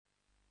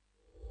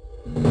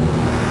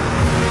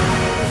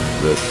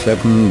The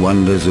seven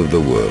wonders of the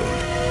world.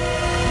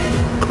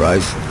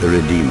 Christ the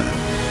Redeemer.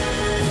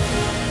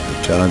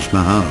 The Taj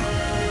Mahal.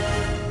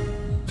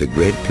 The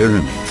Great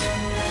Pyramids.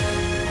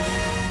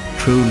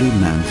 Truly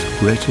man's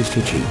greatest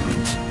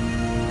achievements.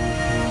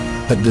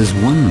 But there's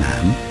one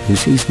man who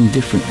sees them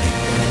differently.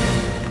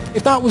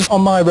 If that was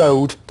on my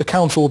road, the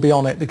council would be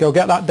on it. They'd go,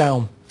 get that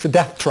down. It's a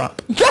death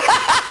trap.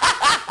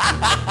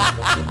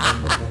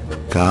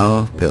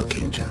 Carl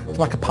Pilkington. It's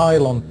like a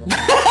pylon.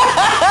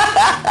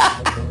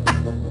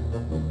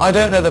 I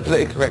don't know the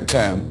politically correct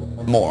term.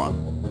 Moron,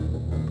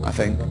 I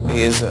think.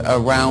 He is a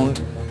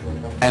round,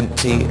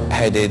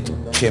 empty-headed,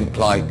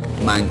 chimp-like,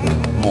 mank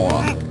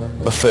moron.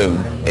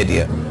 Buffoon,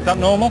 idiot. Is that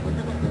normal?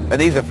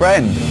 And he's a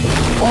friend.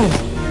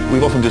 Oh.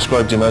 We've often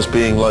described him as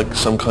being like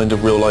some kind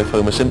of real-life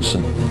Homer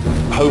Simpson.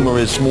 Homer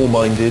is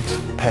small-minded,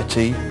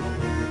 petty,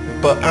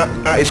 but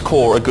at his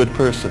core, a good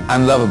person.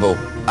 And lovable.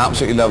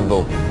 Absolutely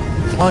lovable.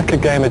 It's like a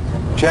game of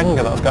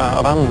Jenga that's got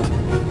out of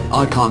hand.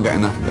 I can't get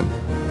enough of him.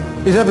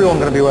 Is everyone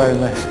going to be wearing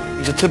this?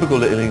 He's a typical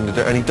Little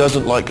Englander, and he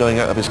doesn't like going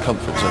out of his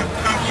comfort zone.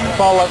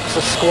 Bollocks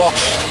are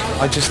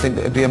squashed. I just think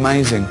that it'd be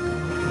amazing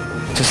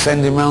to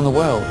send him around the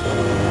world.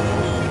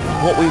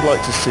 What we'd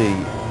like to see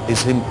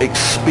is him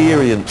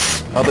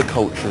experience other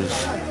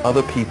cultures,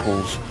 other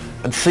peoples,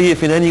 and see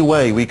if in any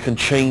way we can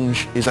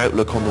change his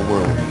outlook on the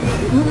world.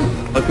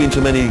 I've been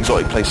to many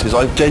exotic places.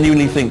 I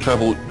genuinely think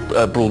travel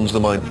broadens the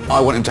mind. I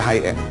want him to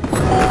hate it.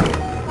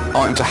 I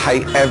want him to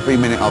hate every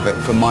minute of it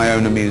for my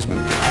own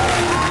amusement.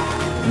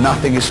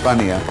 Nothing is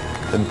funnier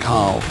than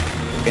Carl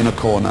in a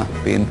corner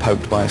being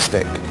poked by a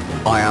stick.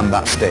 I am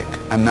that stick.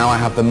 And now I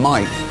have the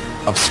might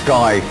of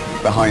Sky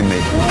behind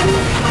me.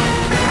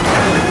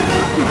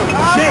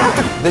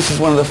 This is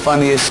one of the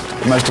funniest,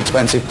 most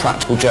expensive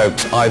practical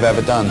jokes I've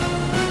ever done.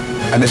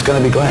 And it's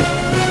going to be great.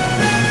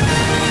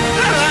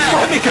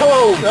 Let me go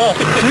home! Oh,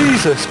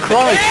 Jesus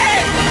Christ!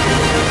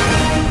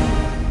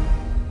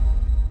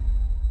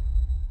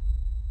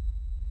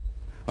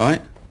 All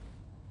right?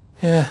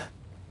 Yeah.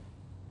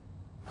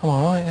 I'm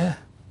alright, yeah.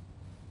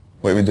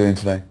 What have you been doing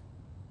today?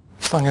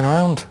 Just hanging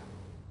around.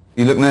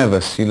 You look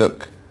nervous. You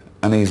look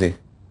uneasy.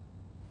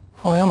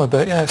 Oh, I am a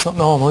bit, yeah. It's not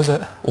normal, is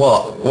it?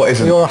 What? What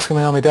isn't? You're asking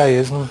me how my day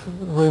is, and a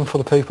room full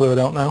of people who I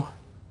don't know.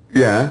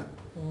 Yeah?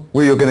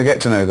 Well, you're going to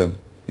get to know them.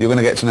 You're going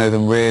to get to know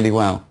them really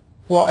well.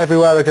 What,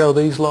 everywhere I go,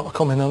 these lot are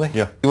coming, are they?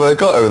 Yeah. Well, they've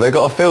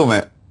got to film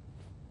it.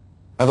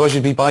 Otherwise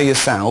you'd be by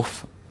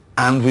yourself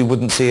and we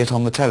wouldn't see it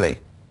on the telly.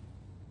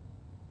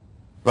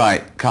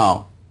 Right,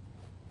 Carl.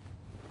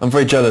 I'm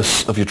very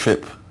jealous of your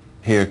trip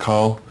here,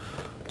 Carl,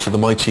 to the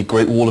mighty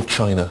Great Wall of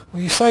China.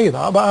 Well, you say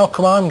that, but how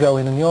come I'm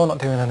going and you're not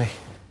doing any?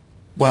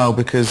 Well,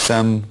 because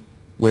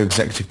we're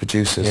executive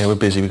producers. Yeah, we're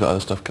busy. We've got other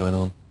stuff going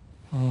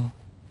on.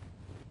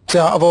 See,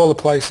 out of all the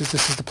places,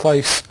 this is the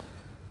place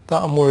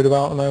that I'm worried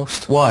about the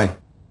most. Why?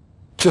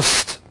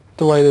 Just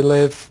the way they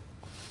live.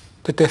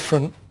 They're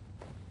different.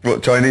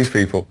 What, Chinese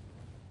people?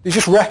 They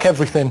just wreck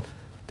everything.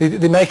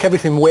 They make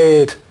everything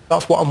weird.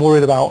 That's what I'm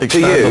worried about.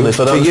 Expand on this.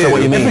 I don't understand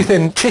what you mean.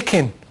 Everything.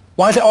 Chicken.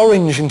 Why is it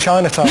orange in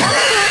Chinatown?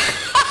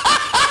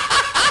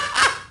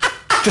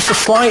 Just the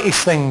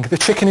slightest thing. The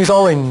chicken is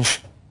orange.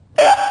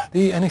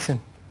 They eat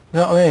anything. You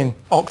know what I mean?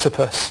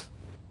 Octopus.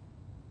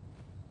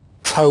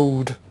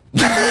 Toad. He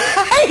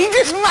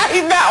just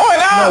made that one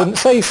up!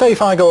 No, say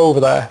if I go over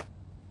there,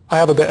 I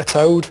have a bit of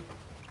toad.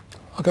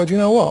 I go, do you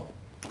know what?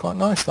 It's quite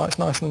nice that. It's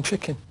nicer than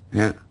chicken.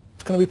 Yeah.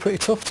 It's going to be pretty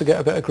tough to get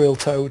a bit of grilled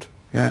toad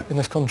in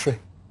this country.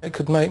 It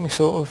could make me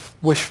sort of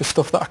wish for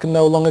stuff that I can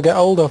no longer get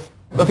hold of.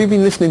 Have you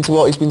been listening to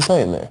what he's been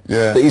saying there?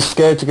 Yeah. That he's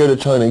scared to go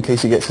to China in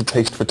case he gets a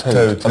taste for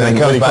toad. And then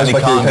comes back and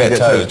he can't get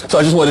toad. So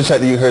I just wanted to check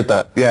that you heard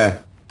that. Yeah.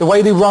 The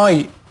way they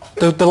write,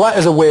 the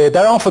letters are weird.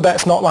 Their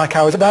alphabet's not like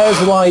ours. Theirs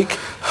are like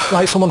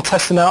someone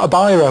testing out a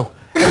biro.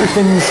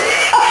 Everything's...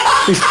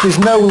 there's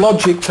no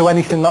logic to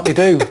anything that they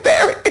do.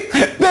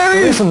 There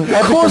isn't.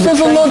 Of course there's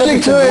a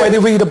logic to it. The way they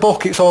read a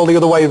book, it's all the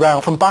other way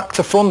around. From back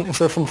to front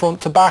instead of from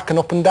front to back and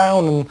up and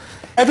down. And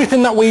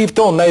everything that we've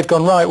done, they've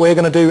gone, right, we're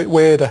going to do it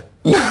weirder.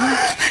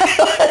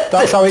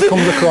 That's how it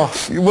comes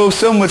across. Well,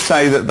 some would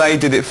say that they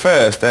did it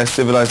first. Their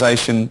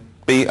civilization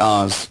beat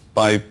ours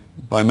by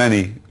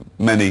many,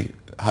 many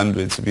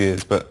hundreds of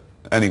years. But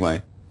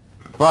anyway.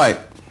 Right.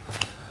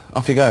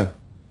 Off you go.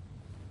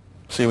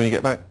 See you when you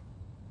get back.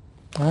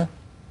 Yeah.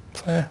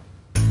 So, yeah.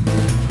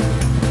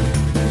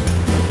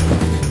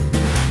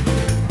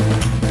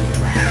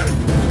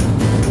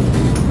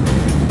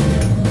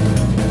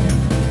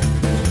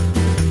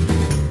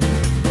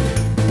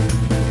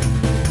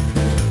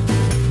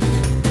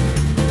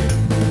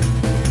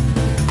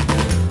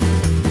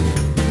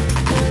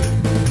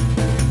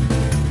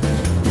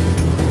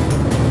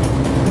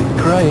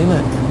 Grey, isn't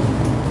it?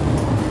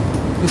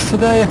 Is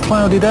today a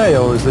cloudy day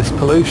or is this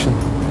pollution?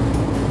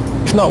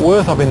 It's not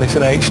worth having this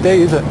in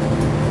HD, is it?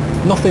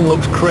 Nothing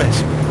looks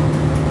crisp.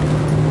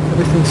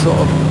 Everything's sort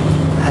of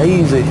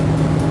hazy.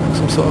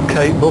 Some sort of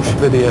Kate Bush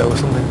video or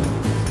something.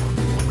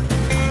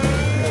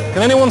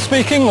 Can anyone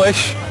speak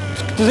English?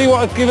 Does he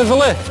want to give us a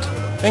lift?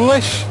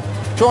 English?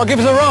 Do you want to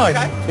give us a ride?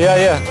 Okay. Yeah,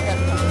 yeah.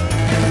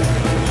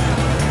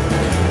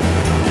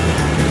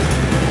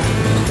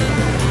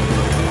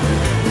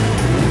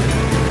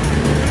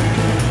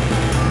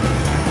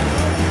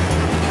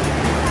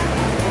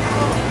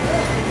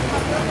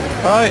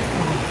 Right.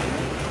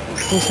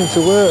 Doesn't seem to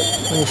work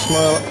when you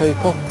smile at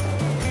people.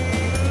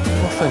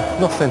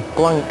 Nothing,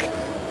 blank.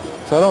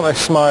 So I don't know if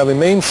smiling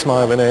means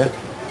smiling here.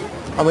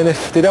 I mean,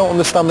 if they don't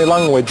understand my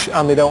language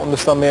and they don't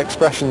understand my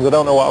expressions, I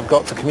don't know what I've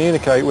got to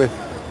communicate with.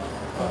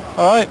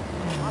 Alright.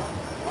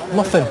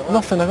 Nothing,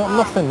 I got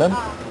nothing then.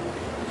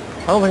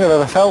 I don't think I've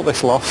ever felt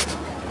this lost.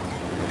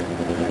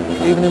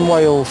 Even in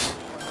Wales.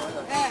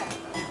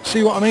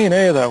 See what I mean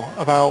here though,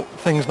 about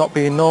things not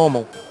being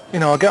normal? You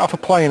know, I get off a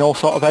plane all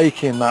sort of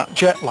achy and that,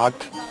 jet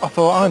lagged. I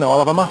thought, I know, I'll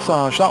have a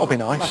massage, that'll be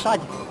nice.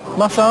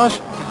 Massage?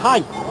 Hi.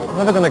 I'm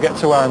never going to get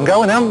to where I'm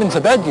going, I haven't been to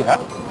bed yet.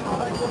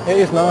 It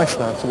is nice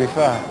though, to be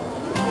fair.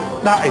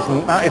 That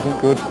isn't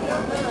good.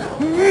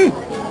 Fucking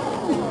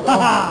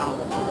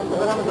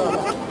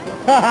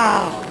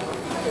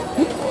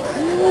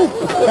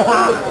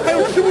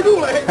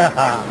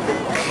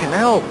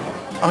hell.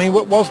 I mean,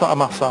 was that a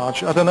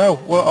massage? I don't know.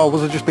 Or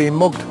was I just being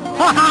mugged?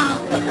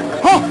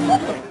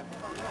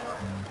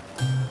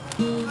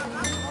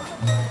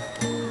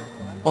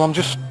 Well, I'm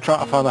just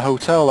trying to find a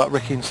hotel that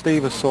Ricky and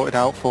Steve has sorted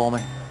out for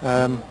me.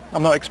 I'm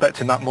not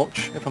expecting that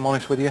much, if I'm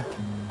honest with you.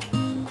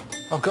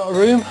 I've got a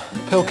room,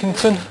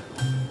 Pilkington.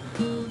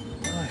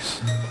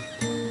 Nice.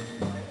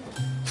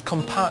 It's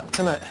compact,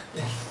 isn't it?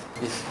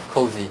 It's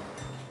cozy.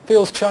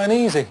 Feels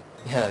Chinesey.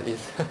 Yeah, it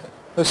is.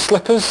 Those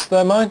slippers,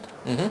 they're mine?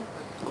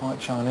 Mm-hmm. Quite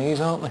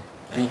Chinese, aren't they?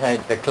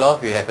 Behind the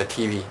cloth, you have a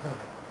TV.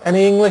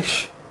 Any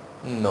English?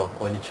 No,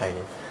 only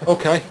Chinese.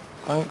 Okay,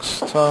 thanks.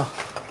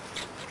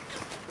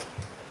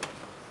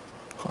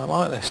 Quite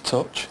like this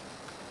touch.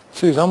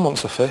 Suzanne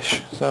wants a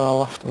fish, so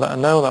I'll have to let her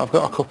know that I've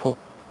got a couple.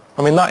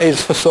 I mean, that is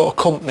for sort of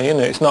company,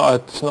 isn't it? It's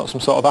not some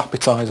sort of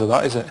appetizer,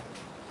 that, is it?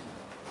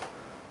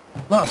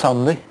 That's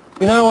handy.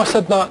 You know, I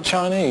said that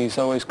Chinese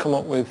always come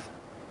up with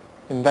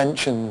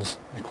inventions.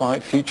 They're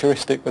quite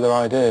futuristic with their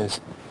ideas.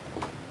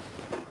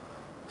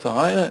 It's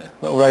alright, isn't it?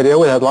 Little radio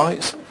with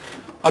headlights.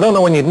 I don't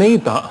know when you'd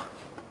need that.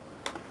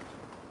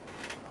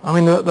 I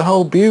mean, the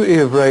whole beauty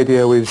of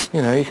radio is,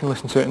 you know, you can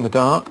listen to it in the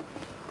dark. I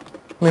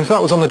mean, if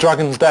that was on the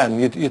Dragon's Den,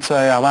 you'd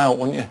say, I'm out,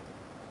 wouldn't you?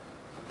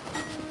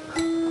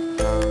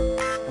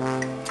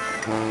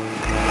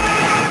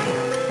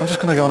 I'm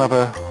just going to go and have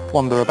a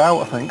wander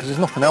about, I think, because there's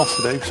nothing else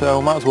to do, so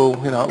I might as well,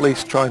 you know, at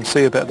least try and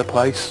see a bit of the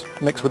place,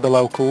 mix with the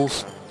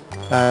locals.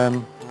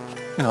 You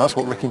know, that's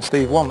what Ricky and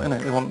Steve want, isn't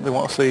it? They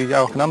want to see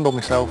how I can handle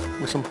myself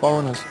with some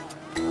foreigners.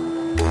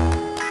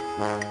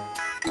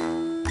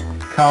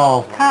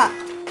 Carl. Car.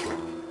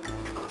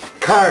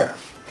 Car.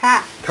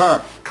 Car.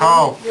 Car.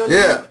 Carl.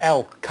 Yeah.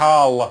 L.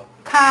 Carl.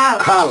 Carl.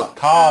 Carla.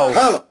 Carl.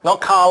 Carl.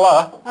 Not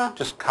Carla,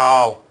 just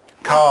Carl.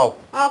 Carl.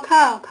 Oh,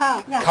 Carl.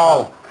 Carl. Yeah.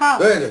 Carl. Carl.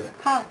 对对对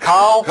Carl.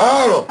 Carl.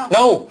 Carl.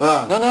 No.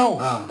 Ah. No.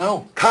 Ah.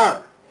 No.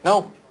 Car.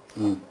 No.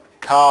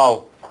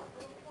 Carl.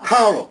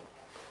 Carl.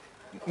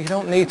 You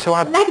don't need to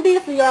add... Like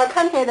this, your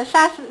country, the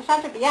莎士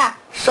比亚。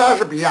莎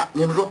士比亚，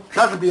你们说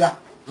莎士比亚？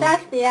莎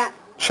士比亚。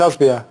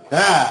 Shakespeare.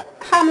 哎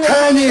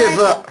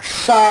Chinese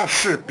莎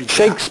士比亚。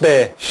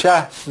 Shakespeare.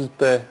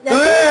 Shakespeare.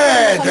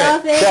 对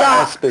对，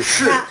莎 Shakespeare.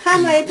 士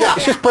Hamlet. 比亚。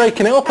 It's just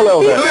breaking it up a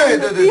little bit. 对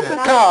对对对，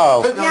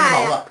 Carl. 非常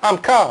好了。 I'm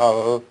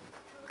Carl.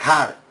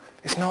 Car.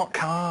 It's not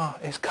car.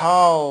 It's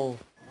Carl.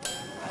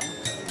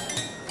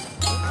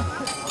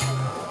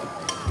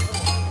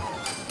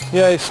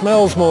 Yeah, it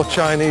smells more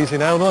Chinese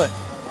now, doesn't it?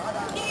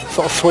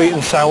 Sort of sweet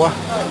and sour.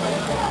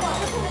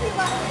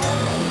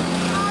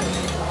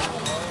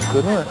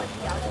 Good, isn't it?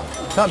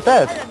 Is that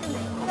dead? Yeah,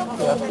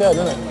 that's dead,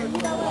 isn't it?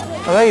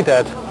 Are they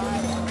dead?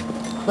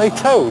 Are they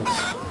toads?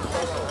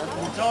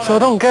 So I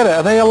don't get it.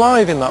 Are they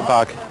alive in that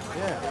bag?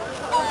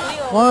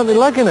 Why aren't they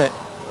legging it?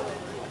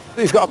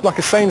 He's got like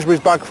a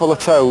Sainsbury's bag full of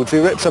toads. He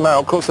rips them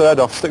out, cuts their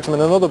head off, sticks them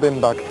in another bin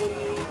bag.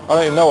 I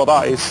don't even know what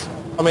that is.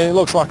 I mean, it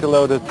looks like a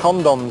load of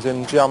condoms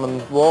in jam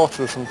and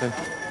water or something.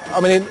 I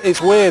mean,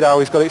 it's weird how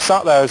he's got it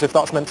sat there as if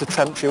that's meant to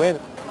tempt you in.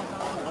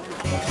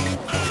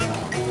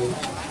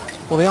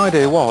 Well, the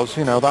idea was,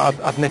 you know, that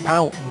I'd nip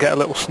out and get a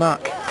little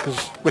snack,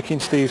 because Ricky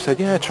and Steve said,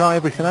 yeah, try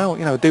everything out,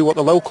 you know, do what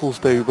the locals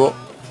do, but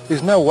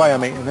there's no way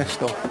I'm eating this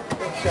stuff.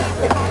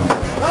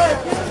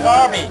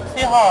 Barbie,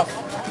 seahorse,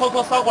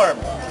 total sugar,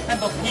 and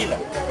tortilla.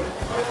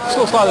 This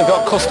looks like they've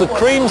got custard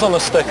creams on the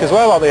stick as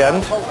well at the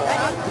end.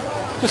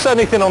 Just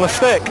anything on a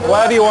stick.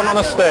 Where do you want on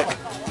a stick?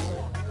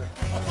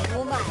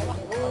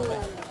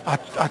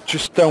 I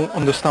just don't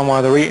understand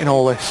why they're eating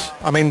all this.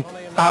 I mean,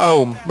 at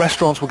home,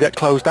 restaurants will get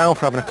closed down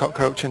for having a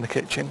cockroach in the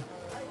kitchen.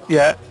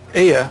 Yeah,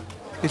 here,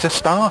 it's a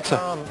starter.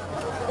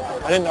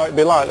 I didn't know it'd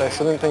be like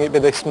this. I didn't think it'd be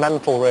this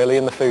mental, really,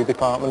 in the food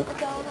department.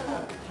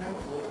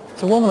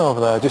 There's a woman over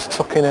there just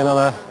tucking in on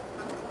a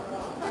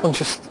bunch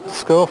of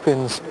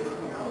scorpions.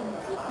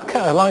 Look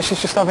at her, like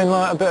she's just having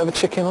like a bit of a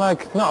chicken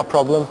leg. Not a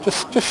problem,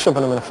 just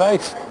shoving them in her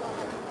face.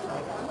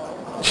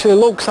 She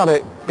looks at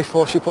it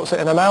before she puts it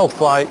in her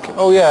mouth like,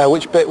 oh yeah,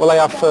 which bit will I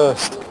have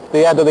first?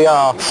 The head or the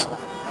arse?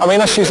 I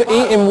mean, as she's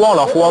eating one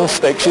off one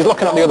stick, she's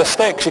looking at the other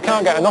stick. She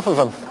can't get enough of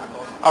them.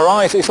 Her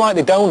eyes, it's like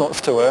the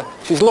donuts to her.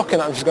 She's looking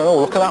at them, she's going, oh,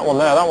 look at that one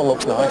there, that one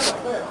looks nice.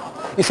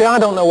 You see, I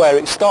don't know where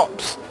it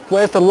stops.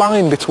 Where's the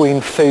line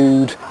between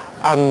food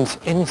and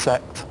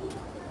insect.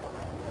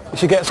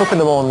 She gets up in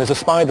the morning, there's a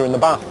spider in the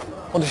bath.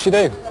 What does she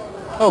do?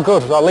 Oh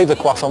good, I'll leave the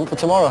croissant for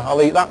tomorrow.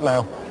 I'll eat that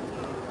now.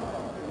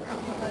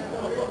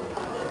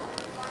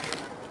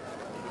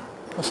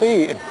 What's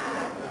he eating?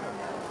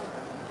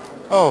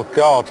 Oh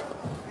God.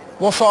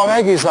 What sort of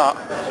egg is that?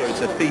 So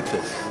it's a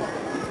fetus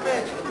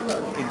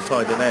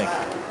inside an egg.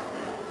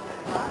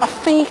 A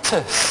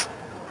fetus?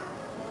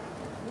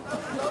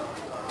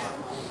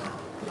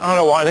 I don't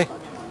know why,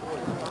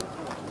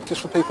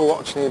 just for people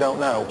watching who don't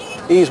know,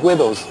 he's with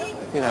us,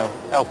 you know,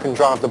 helping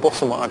drive the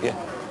bus and what have you.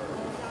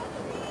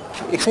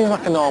 He seems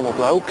like a normal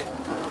bloke.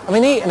 I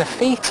mean, eating a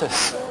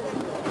fetus.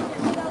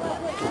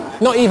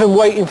 Not even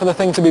waiting for the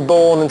thing to be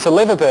born and to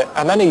live a bit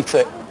and then eat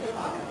it.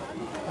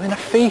 I mean, a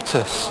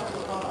fetus.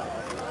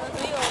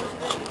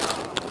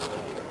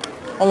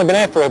 Only been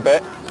here for a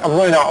bit. I'm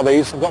running out of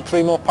these. I've got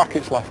 3 more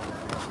packets left.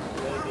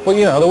 But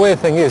you know, the weird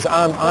thing is,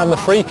 I'm the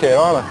freak here,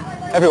 aren't I?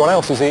 Everyone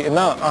else is eating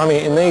that. I'm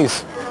eating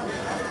these.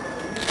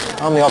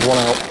 I'm the odd one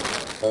out.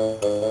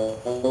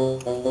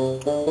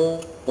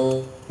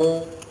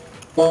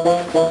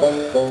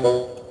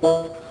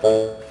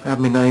 I had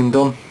my name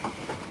done.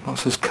 That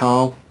says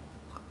Carl.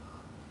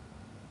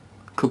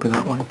 Could be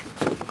that way.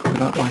 Could be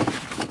that way.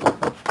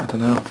 I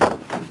don't know.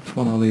 It's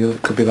one or the other.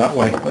 Could be that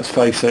way. Let's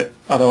face it.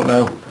 I don't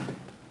know.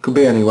 Could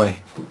be any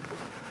way.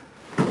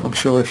 I'm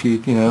sure if you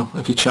know,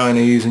 if you're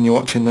Chinese and you're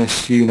watching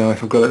this, you know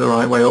if I've got it the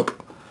right way up.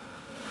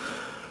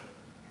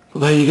 But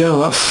there you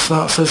go. That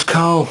says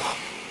Carl.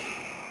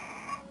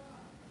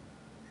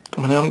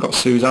 I mean, I haven't got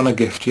Suzanne a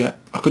gift yet.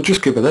 I could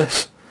just give her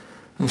this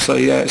and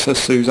say, yeah, it says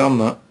Suzanne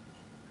that.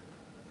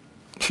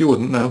 She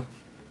wouldn't know.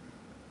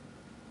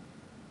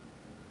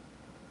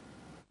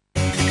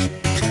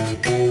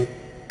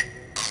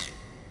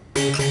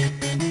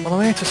 Well,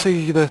 I'm here to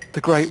see the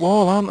Great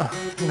Wall, aren't I?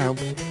 You know,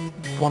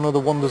 one of the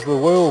wonders of the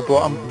world,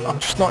 but I'm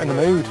just not in the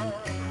mood.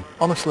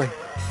 Honestly.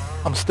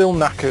 I'm still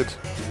knackered.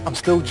 I'm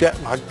still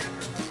jet-lagged.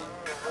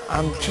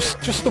 And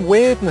just the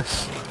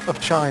weirdness of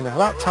China,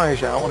 that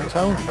tires you out on its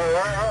own. There's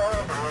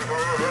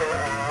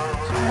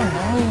no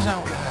noise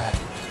out there.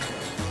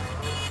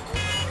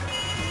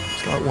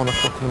 It's like 1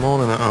 o'clock in the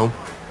morning at home.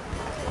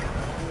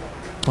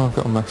 Oh, I've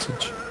got a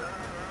message.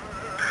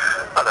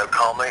 Hello,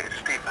 Carl, mate. It's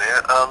Stephen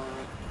here.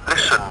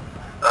 Listen,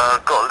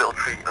 got a little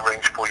treat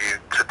arranged for you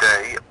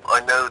today. I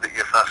know that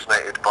you're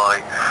fascinated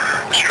by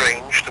the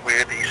strange, the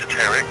weird, the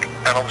esoteric,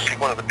 and obviously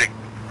one of the big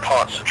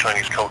parts of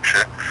Chinese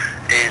culture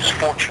is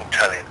fortune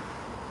telling.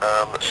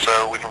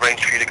 So we've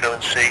arranged for you to go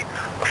and see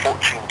a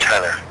fortune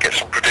teller, get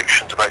some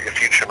predictions about your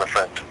future, my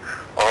friend.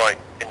 Alright,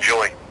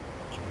 enjoy.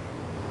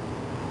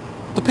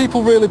 Do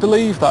people really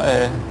believe that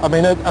here? I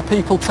mean, are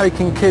people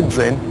taking kids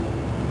in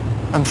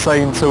and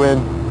saying to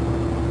him,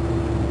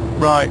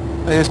 right,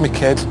 here's my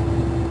kid,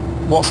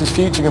 what's his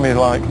future going to be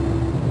like?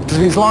 Because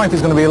his life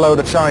is going to be a load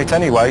of shite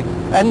anyway,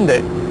 end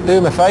it, do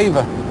him a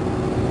favour.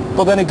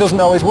 But then it doesn't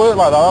always work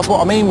like that. That's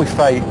what I mean with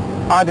fate.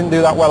 I didn't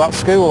do that well at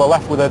school. I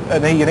left with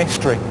an E in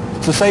history.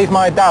 So say if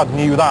my dad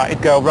knew that,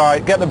 he'd go,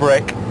 right, get the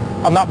brick,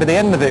 and that'd be the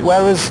end of it.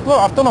 Whereas, look,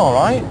 I've done all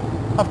right.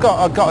 I've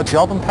got a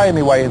job and paying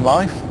my way in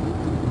life.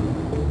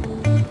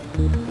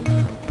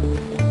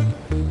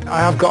 I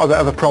have got a bit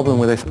of a problem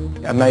with this.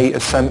 A mate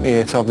has sent me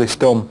here to have this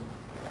done.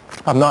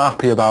 I'm not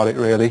happy about it,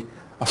 really.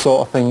 I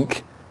sort of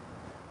think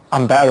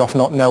I'm better off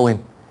not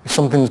knowing. If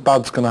something's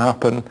bad's going to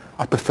happen,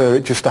 I prefer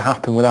it just to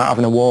happen without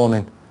having a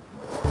warning.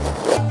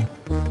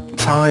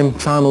 Time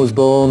I was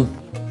born.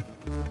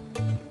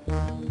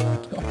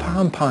 Got a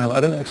Palm Pilot.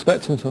 I didn't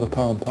expect him to have a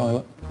Palm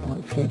Pilot.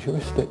 Like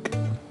futuristic. Do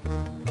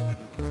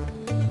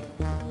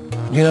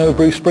you know who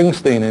Bruce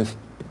Springsteen is?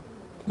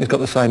 He's got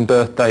the same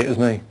birth date as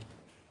me.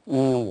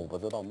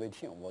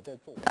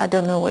 I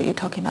don't know what you're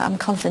talking about. I'm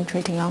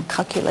concentrating on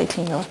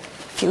calculating your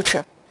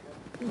future.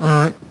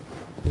 Alright.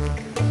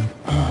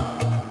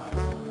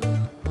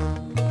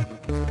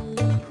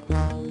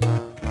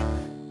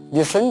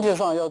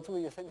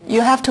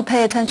 You have to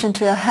pay attention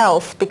to your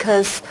health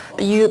because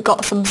you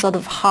got some sort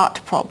of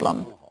heart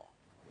problem.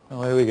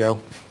 Oh, here we go.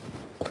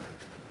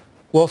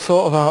 What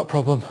sort of heart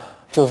problem?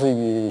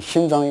 Something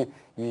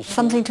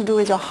to do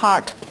with your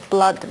heart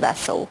blood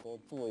vessel.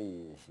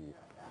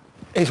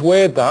 It's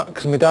weird that,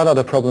 because my dad had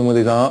a problem with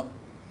his heart,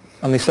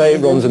 and they say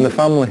it runs in the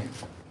family.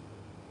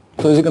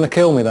 So is it going to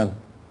kill me then?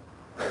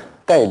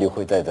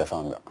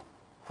 90%.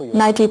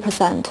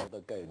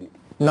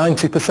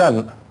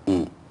 90%?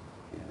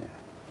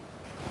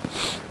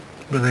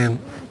 Brilliant.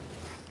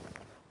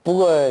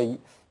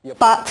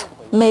 But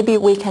maybe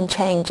we can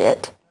change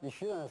it.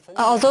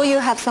 Although you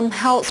have some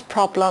health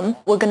problem,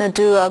 we're going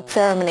to do a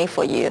ceremony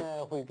for you.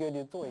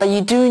 But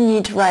you do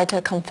need to write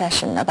a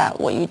confession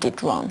about what you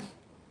did wrong.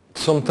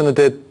 Something I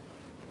did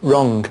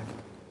wrong.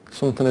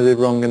 Something I did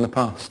wrong in the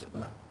past.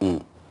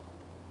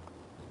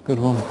 Good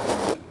one.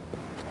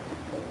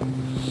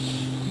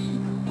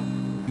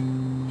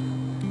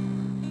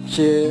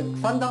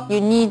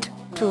 You need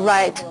to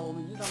write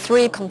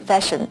 3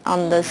 confessions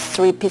on the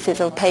 3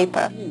 pieces of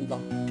paper.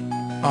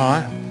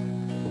 Alright.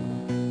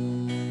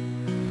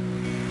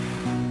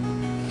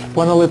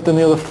 When I lived in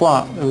the other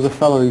flat, there was a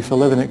fellow who used to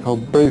live in it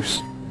called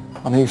Bruce,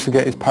 and he used to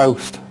get his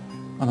post,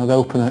 and I'd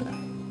open it.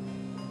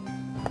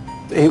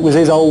 It was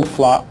his old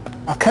flat.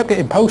 I kept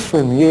getting posts for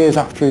him years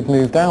after he'd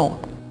moved out.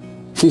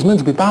 See, it's meant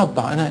to be bad,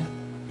 that, isn't it?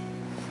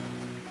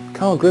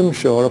 Carl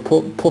Grimshaw, I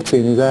put putty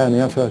in his hair and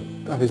he had to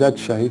have his head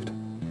shaved.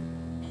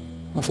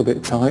 That's a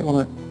bit tight,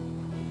 wasn't it?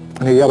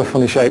 And he had a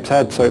funny shaped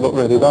head, so it looked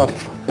really bad.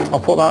 I'll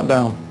put that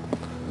down.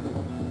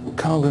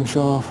 Carl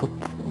Grimshaw for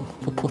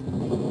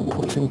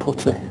putting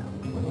putty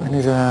in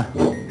his hair.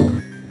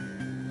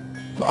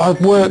 I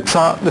worked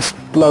at this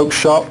bloke's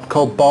shop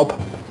called Bob.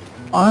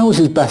 I was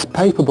his best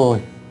paper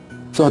boy.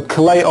 So I'd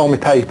collate all my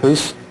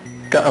papers,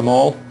 get them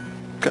all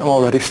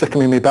ready, stick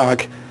them in my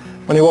bag.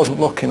 When he wasn't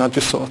looking, I'd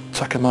just sort of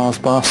take a Mars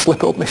bar,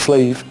 slip it up my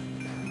sleeve,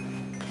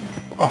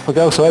 off I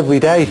go. So every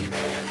day,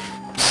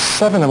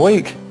 7 a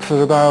week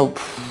for about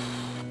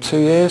 2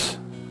 years.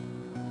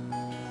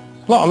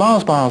 A lot of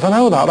Mars bars, I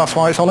know that, that's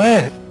why it's on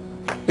air.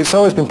 It's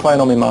always been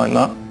playing on my mind,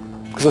 that,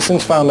 because I've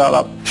since found out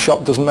that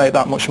shop doesn't make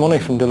that much money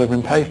from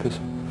delivering papers.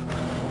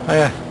 Oh,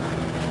 yeah.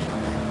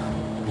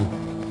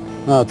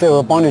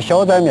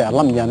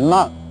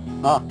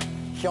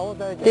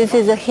 This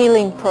is a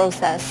healing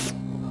process.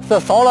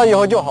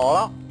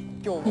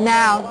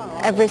 Now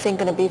everything's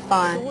going to be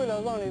fine.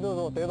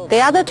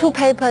 The other 2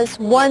 papers,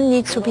 one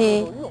needs to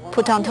be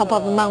put on top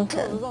of a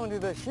mountain.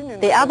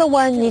 The other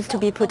one needs to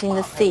be put in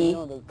the sea.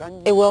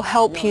 It will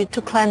help you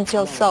to cleanse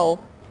your soul.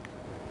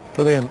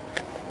 Brilliant.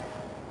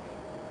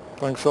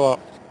 Thanks a lot.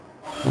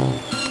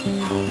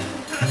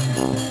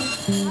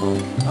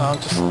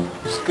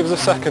 Just give us a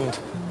second.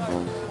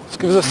 Just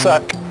give us a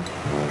sec.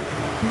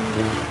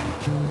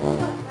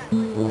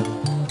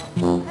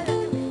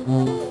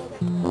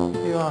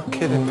 You are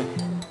kidding me.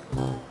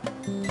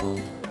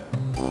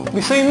 Have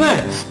you seen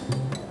this?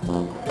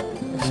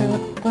 Have you seen the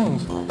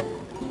things?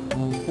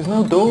 There's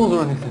no doors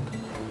or anything.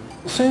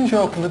 As soon as you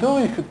open the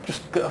door you could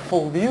just get a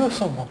full view of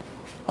someone.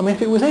 I mean,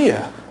 if it was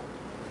here,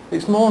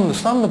 it's more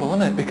understandable,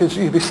 isn't it? Because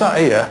you'd be sat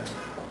here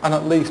and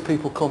at least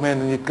people come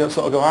in and you'd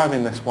sort of go, I'm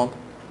in this one.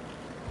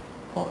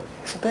 But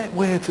it's a bit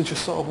weird to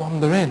just sort of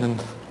wander in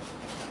and...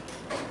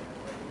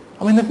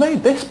 I mean, they've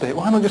made this bit,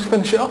 why not just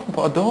finish it off and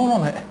put a door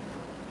on it?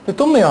 They've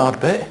done the hard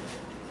bit.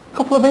 A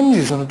couple of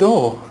hinges and a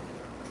door.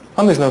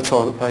 And there's no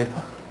toilet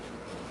paper.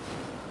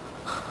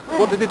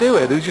 What did they do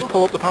here? Did they just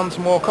pull up the pants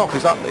and walk off?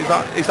 Is that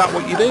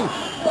what you do?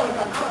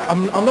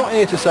 I'm not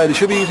here to say they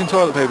should be using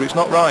toilet paper, it's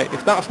not right.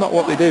 If that's not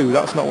what they do,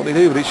 that's not what they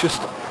do. But it's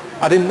just,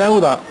 I didn't know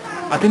that.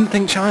 I didn't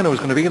think China was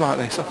going to be like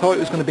this. I thought it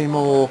was going to be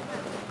more,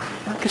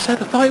 like I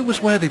said, I thought it was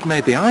where they'd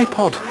made the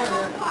iPod.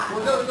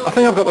 I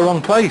think I've got the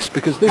wrong place,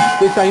 because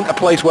this ain't a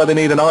place where they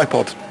need an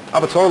iPod.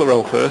 Have a toilet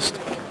roll first.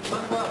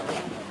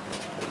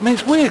 I mean,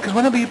 it's weird, because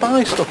whenever you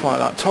buy stuff like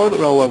that, toilet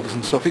roll holders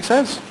and stuff, it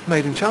says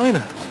made in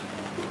China.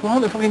 Why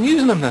aren't they fucking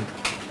using them then?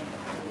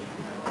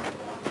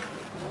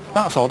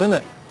 That's odd, isn't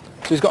it?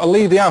 So he's got to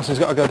leave the house and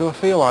he's got to go, do I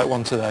feel like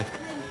one today?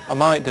 I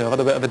might do, I've had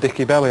a bit of a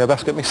dicky belly, I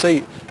best get my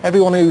seat.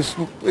 Everyone who's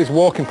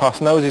walking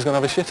past knows he's going to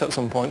have a shit at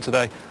some point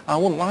today. I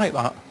wouldn't like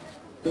that.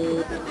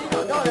 Do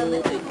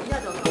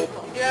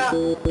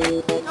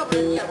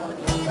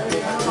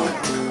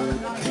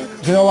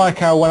you know, like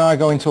how when I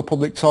go into a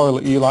public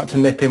toilet you like to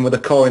nip in with a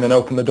coin and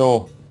open the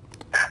door?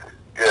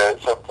 Yeah,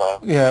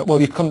 sometimes. Yeah, well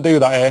you couldn't do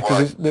that here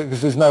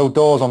because there's no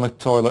doors on the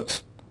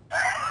toilets.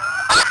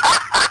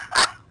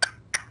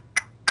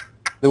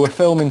 They were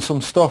filming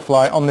some stuff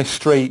like on this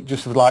street,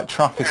 just with like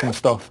traffic and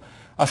stuff.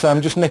 I said,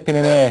 I'm just nipping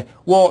in here.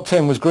 Walked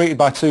in, was greeted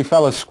by 2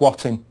 fellas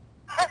squatting.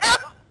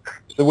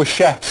 There were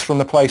chefs from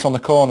the place on the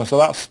corner, so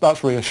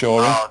that's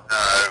reassuring. Oh,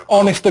 no.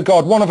 Honest to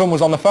God, one of them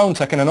was on the phone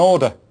taking an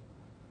order.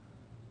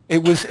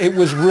 It was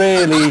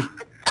really...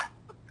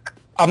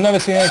 I've never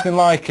seen anything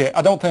like it.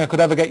 I don't think I could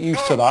ever get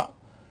used to that.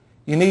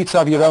 You need to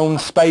have your own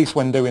space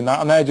when doing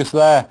that, and they're just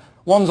there.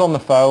 One's on the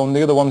phone,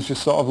 the other one's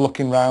just sort of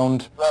looking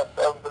round. That's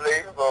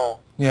unbelievable.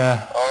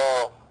 Yeah.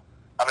 Oh,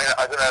 I mean,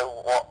 I don't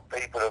know what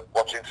people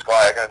watching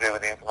Sky are going to do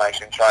with the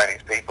information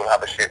Chinese people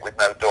have a shit with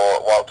no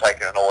door while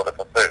taking an order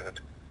for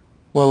food.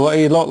 Well,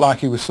 he looked like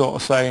he was sort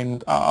of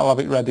saying, I'll have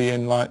it ready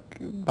in like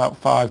about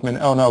 5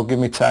 minutes. Oh no, give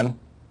me 10.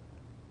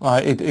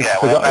 Like, I'm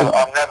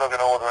never going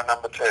to order a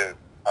number 2,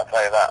 I'll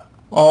tell you that.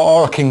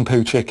 Or a king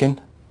poo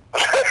chicken.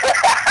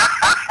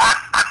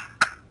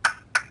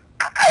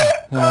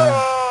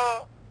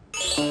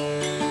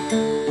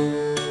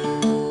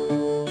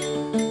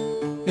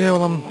 Yeah,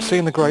 well, I'm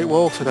seeing the Great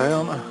Wall today,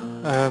 aren't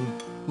I?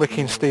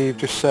 Ricky and Steve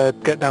just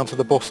said get down to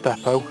the bus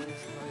depot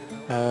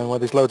where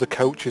there's loads of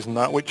coaches and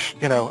that, which,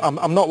 you know,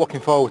 I'm not looking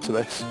forward to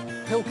this.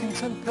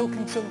 Pilkington.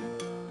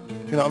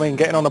 You know what I mean?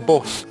 Getting on a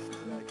bus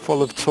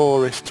full of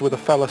tourists with a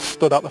fella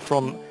stood at the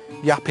front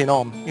yapping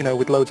on, you know,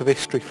 with loads of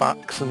history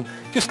facts and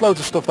just loads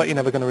of stuff that you're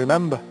never going to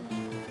remember.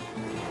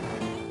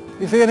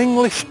 Is there an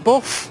English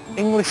bus?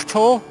 English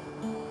tour?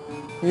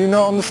 You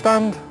not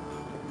understand?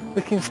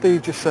 Ricky and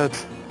Steve just said,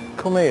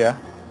 come here.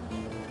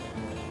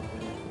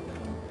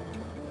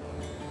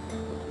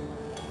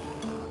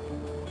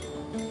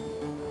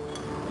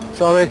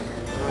 Sorry.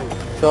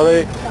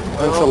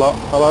 Thanks a lot.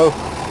 Hello.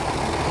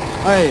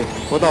 哎，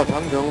不到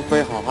长城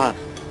非好汉，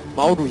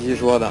毛主席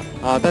说的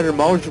啊。但是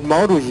毛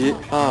主席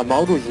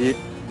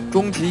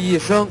终其一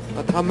生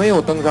他没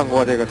有登上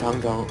过这个长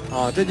城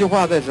啊。这句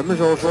话在什么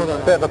时候说的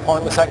呢 ？Bit of a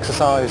pointless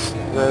exercise,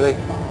 really.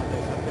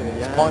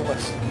 It's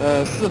pointless.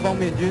 四方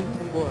面军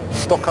通过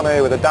Stuck on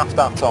here with a daft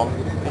hat on,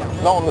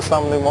 not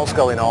understanding what's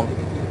going on.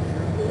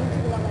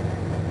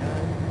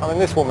 I mean,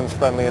 this woman's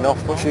friendly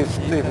enough, but she's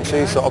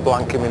sort of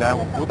blanking me now.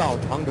 不到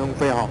长城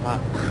非好汉。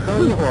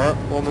等一会儿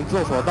我们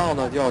坐索道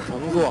呢，就要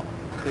乘坐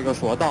这个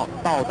索道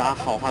到达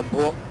好汉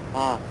坡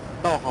啊。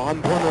到好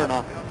汉坡那儿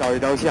呢，照一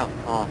张相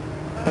啊，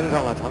登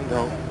上了长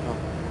城啊。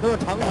那么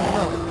长城呢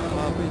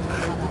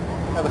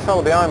Yeah, the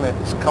fellow behind me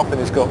is coughing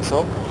his guts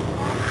up.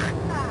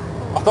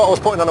 I thought I was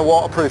putting on a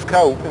waterproof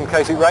coat in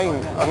case it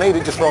rained. I need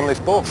it just for on this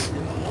bus.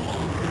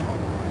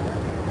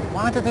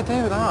 Why did they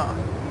do that?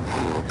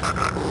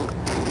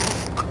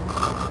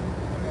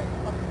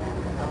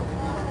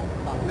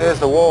 Here's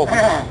the wall.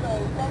 I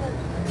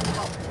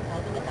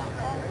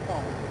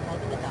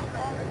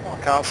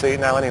can't see it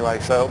now anyway,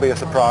 so it'll be a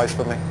surprise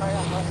for me.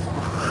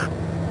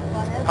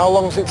 How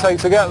long does it take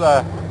to get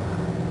there?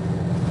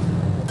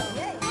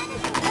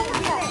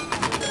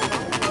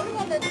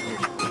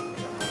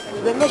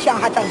 I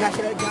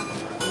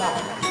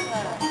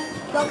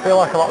feel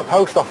like I'm at the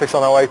post office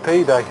on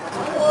OAP day.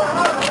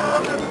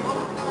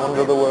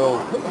 Wonder the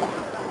world.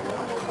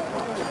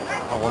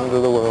 I wonder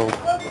the world.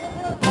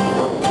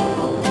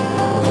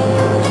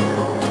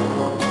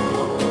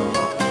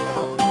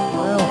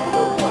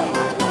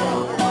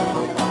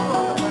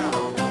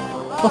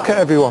 Look at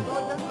everyone,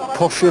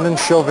 pushing and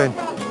shoving.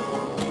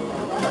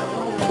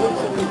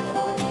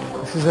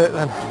 This is it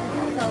then.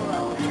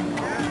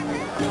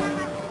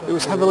 It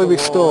was heavily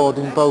restored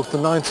in both the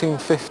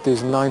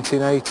 1950s and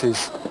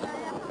 1980s.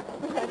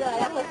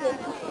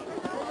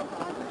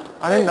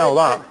 I didn't know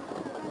that.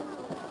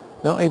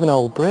 Not even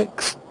old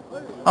bricks.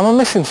 Am I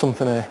missing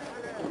something here?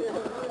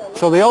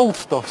 So the old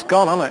stuff's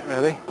gone, hasn't it,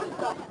 really?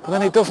 But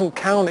then it doesn't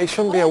count, it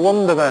shouldn't be a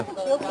wonder then.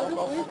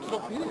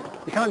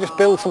 You can't just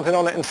build something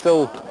on it and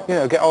still, you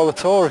know, get all the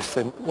tourists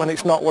in when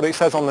it's not what it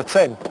says on the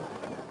tin.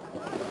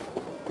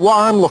 What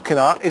I'm looking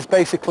at is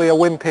basically a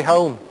wimpy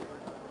home.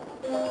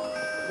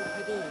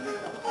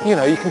 You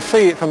know, you can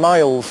see it for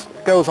miles.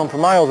 It goes on for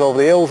miles over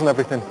the hills and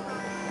everything.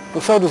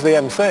 But so does the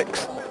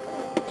M6.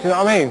 Do you know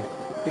what I mean?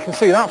 You can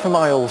see that for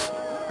miles.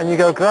 And you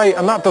go, great,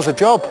 and that does a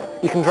job.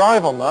 You can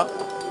drive on that.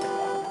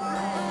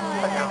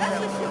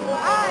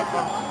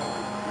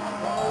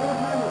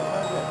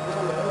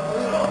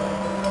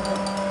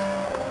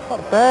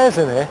 Got bears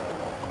in here.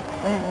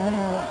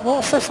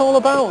 What's this all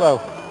about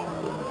though?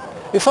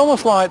 It's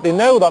almost like they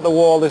know that the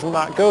wall isn't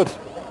that good.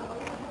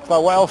 It's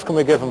like, what else can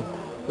we give them?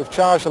 We've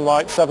charged them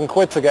like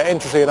 £7 to get in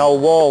to see an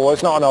old wall. Well,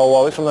 it's not an old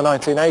wall, it's from the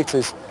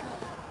 1980s.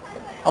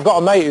 I've got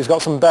a mate who's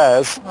got some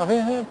bears. I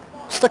mean,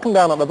 stick them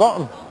down at the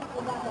bottom.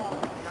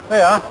 There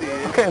you are.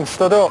 Look at him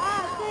stood up.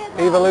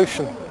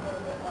 Evolution.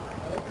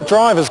 The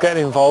driver's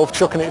getting involved,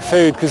 chucking it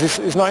food because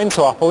he's not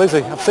into apple, is he?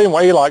 I've seen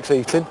what he likes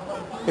eating.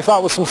 If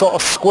that was some sort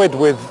of squid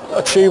with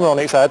a tumour on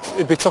its head,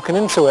 he'd be tucking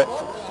into it.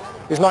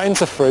 He's not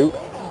into fruit.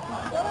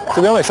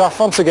 To be honest, I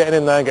fancy getting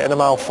in there and getting a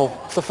mouthful.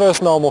 It's the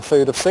first normal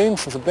food I've seen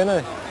since I've been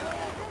here.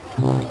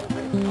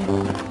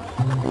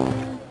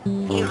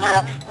 You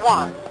have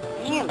one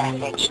new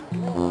message.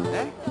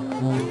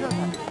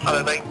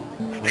 Hello mate,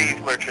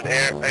 Steve Merchant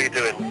here. How you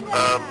doing?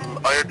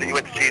 I heard that you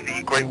went to see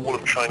the Great Wall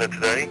of China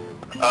today.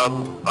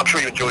 I'm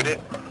sure you enjoyed it.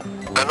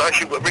 And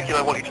actually, Ricky and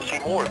I want you to see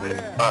more of it.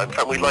 In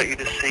fact, we'd like you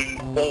to see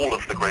all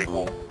of the Great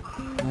Wall.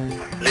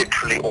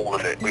 Literally all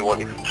of it. We want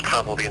you to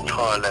travel the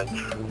entire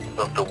length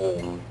of the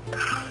wall.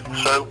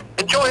 So,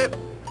 enjoy it.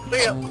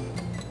 See ya.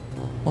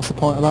 What's the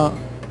point of that?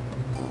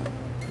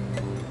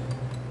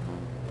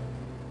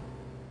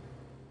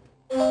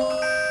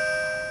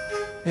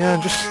 Yeah,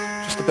 I'm just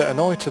a bit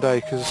annoyed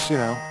today because, you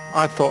know,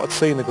 I thought I'd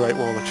seen the Great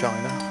Wall of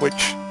China,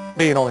 which,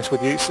 being honest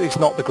with you, it's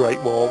not the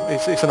Great Wall.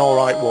 It's an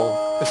alright wall.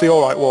 It's the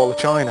alright Wall of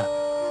China.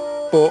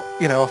 But,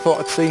 you know, I thought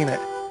I'd seen it.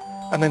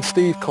 And then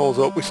Steve calls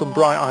up with some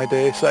bright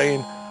idea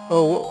saying,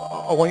 oh,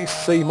 I want you to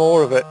see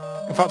more of it.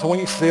 In fact, I want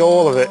you to see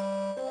all of it.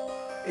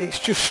 It's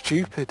just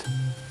stupid.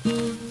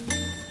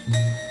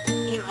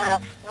 You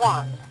have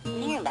one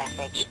new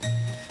message.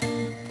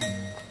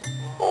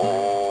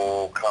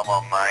 Oh, come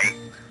on, mate.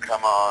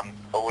 Come on.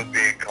 Always be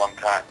in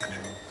contact.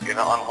 You're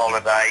not on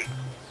holiday.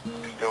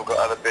 You've still got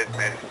other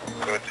business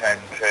to attend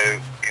to.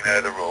 You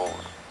know the rules.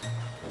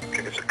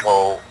 Give us a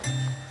call.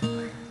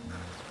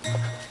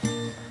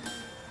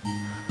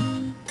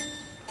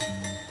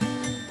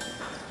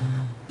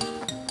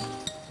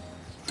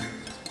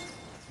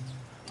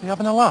 Are you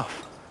having a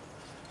laugh?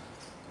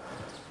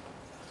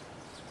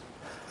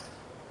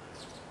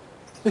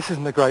 This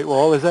isn't the Great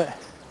Wall, is it?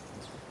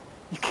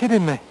 You're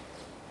kidding me.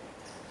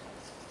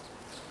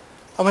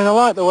 I mean, I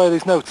like the way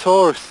there's no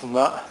tourists and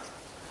that.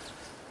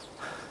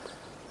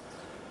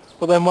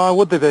 But then why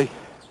would they be?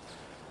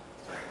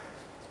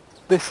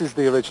 This is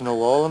the original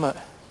wall, isn't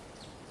it?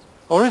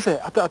 Or is it?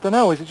 I don't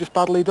know, is it just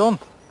badly done?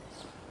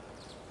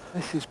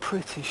 This is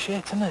pretty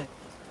shit, isn't it?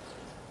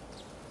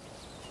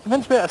 You're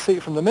meant to be able to see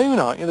it from the moon,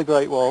 aren't you, the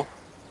Great Wall?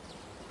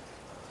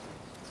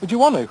 Would you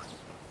want to?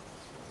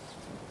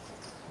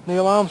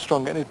 Neil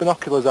Armstrong getting his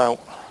binoculars out.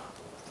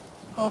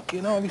 Okay,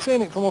 no, have you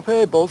seen it from up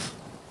here, Buzz?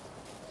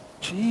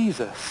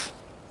 Jesus.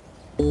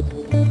 And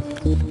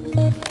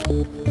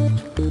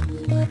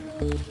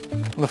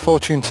the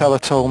fortune teller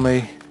told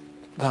me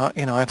that,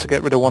 you know, I had to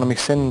get rid of one of my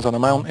sins on a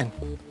mountain.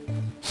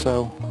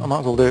 So I might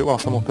as well do it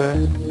whilst I'm up here.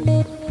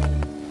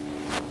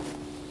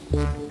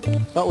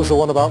 That was the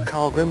one about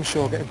Carl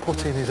Grimshaw getting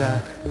putty in his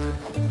hair.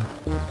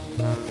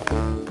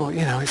 But,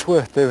 you know, it's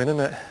worth doing, isn't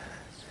it?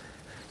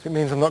 If it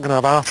means I'm not going to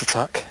have a heart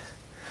attack.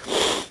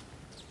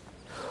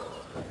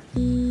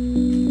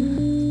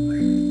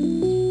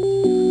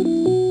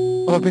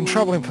 Well, I've been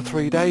travelling for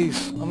 3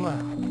 days.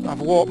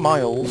 I've walked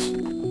miles.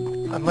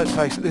 And let's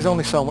face it, there's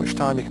only so much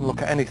time you can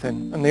look at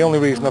anything. And the only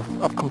reason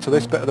I've come to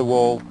this bit of the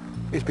wall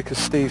is because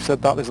Steve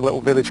said that there's a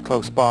little village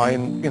close by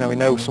and, you know, he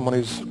knows someone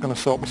who's going to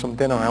sort me some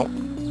dinner out.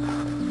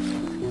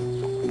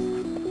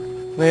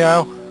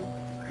 Meow.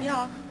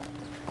 Yeah.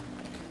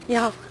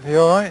 Yeah. You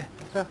alright?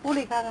 He's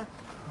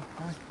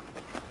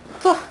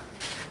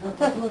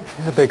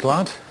a big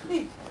lad.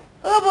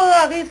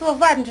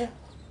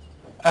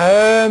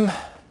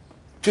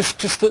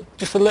 Just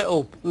a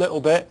little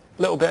bit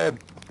of,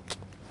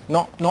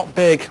 not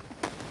big.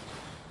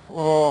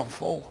 Oh,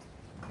 full.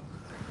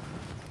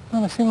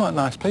 No, they seem like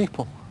nice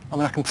people. I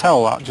mean, I can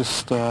tell that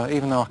just,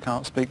 even though I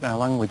can't speak their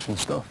language and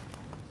stuff.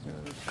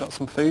 They've got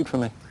some food for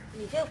me.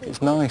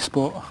 It's nice,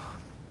 but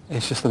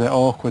it's just a bit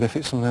awkward if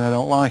it's something I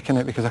don't like,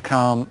 innit? Because I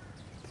can't,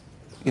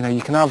 you know,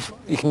 you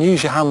can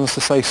use your hands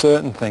to say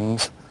certain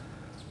things,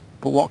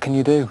 but what can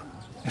you do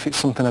if it's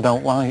something I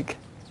don't like?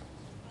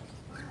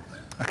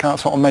 I can't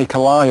sort of make a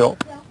lie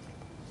up.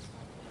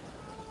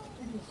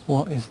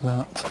 What is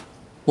that?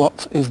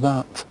 What is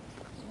that?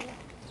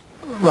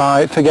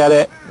 Right, forget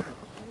it.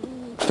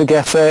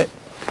 Forget it.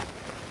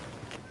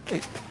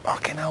 It's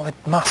fucking hell, they're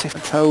massive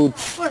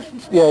toads.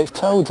 Yeah, it's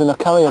toads in a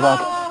carrier bag.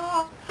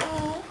 Oh,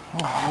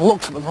 I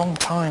looked at the wrong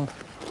time.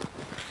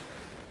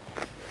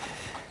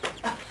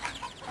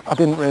 I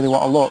didn't really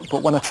want to look,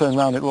 but when I turned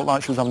around it looked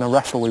like she was having a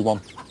wrestle with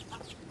one.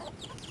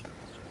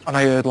 And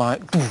I heard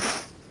like,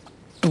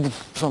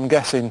 so I'm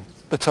guessing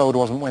the toad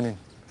wasn't winning.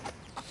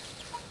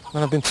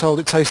 And I've been told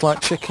it tastes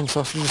like chicken, so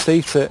I should just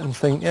eat it and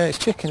think, yeah, it's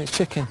chicken, it's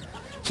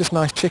just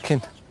nice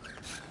chicken.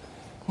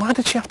 Why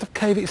did she have to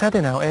cave its head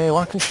in out here?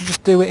 Why couldn't she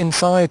just do it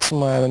inside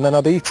somewhere and then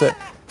I'd eat it?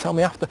 Tell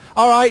me after.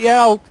 Alright, yeah,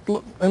 I'll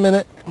look in a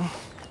minute.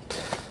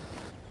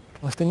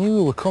 Well, if they knew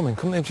we were coming,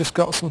 couldn't they have just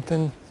got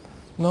something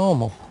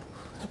normal?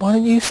 Why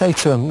didn't you say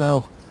to him,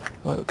 no,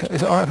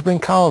 is it alright if I bring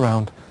Carl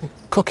round?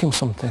 Cook him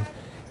something.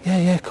 Yeah,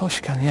 of course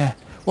you can, yeah.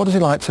 What does he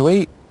like to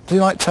eat? Does he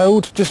like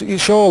toad? Just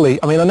surely,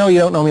 I mean, I know you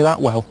don't know me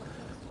that well,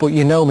 but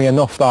you know me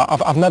enough that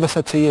I've never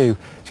said to you,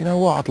 do you know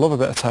what, I'd love a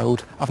bit of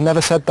toad. I've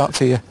never said that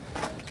to you.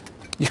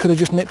 You could have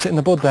just nipped it in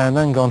the bud there and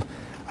then gone,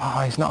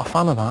 oh, he's not a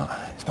fan of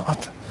that. He's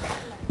not,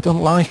 he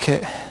doesn't like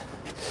it.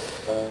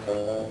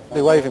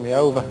 They're waving me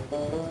over.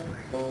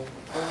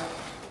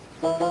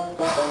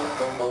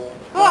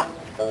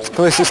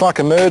 This is like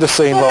a murder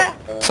scene, look.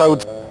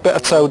 Toad, bit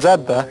of toad's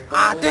head there.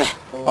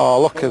 Oh,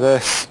 look at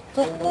this.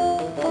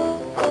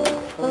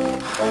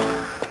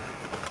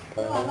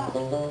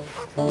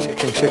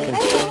 Chicken.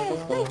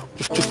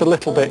 Just a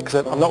little bit,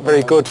 because I'm not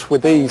very good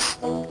with these.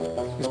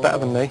 He's better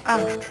than me.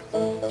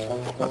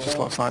 That just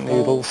looks like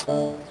noodles.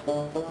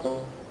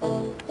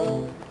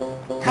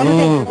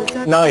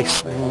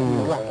 Nice.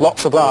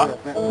 Lots of that.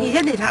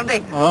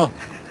 Oh.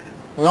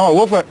 No, I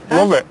love it.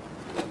 Love it.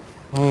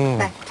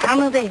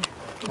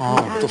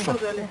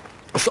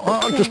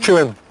 Just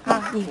chewing.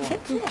 I'm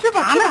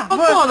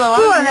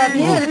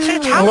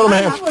gonna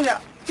make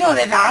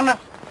him.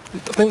 I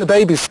think the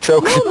baby's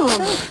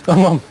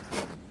choking.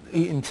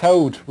 Eating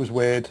toad was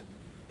weird.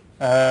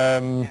 You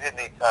didn't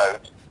eat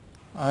toad?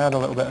 I had a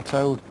little bit of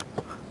toad.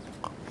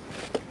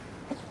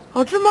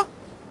 What does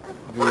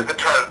the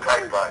toad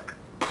taste like?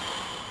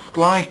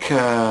 Like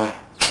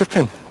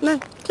tripping.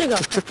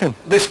 Just tripping.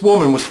 This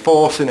woman was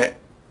forcing it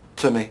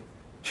to me.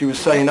 She was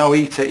saying, "Oh,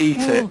 eat it, eat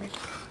it."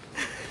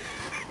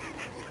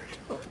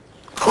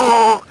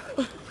 Oh,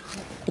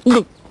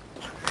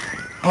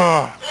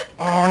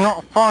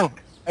 not fun.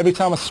 Every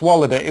time I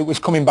swallowed it, it was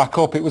coming back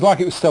up. It was like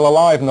it was still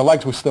alive and the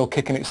legs were still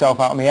kicking itself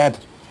out of my head.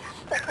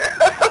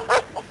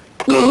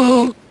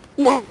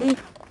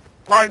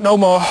 Right, no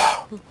more.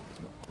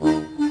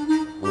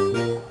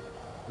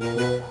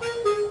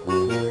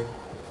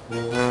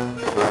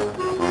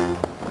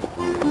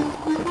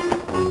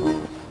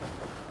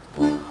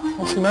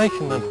 What's he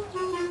making then?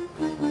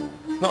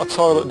 Not a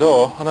toilet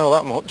door, I know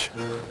that much.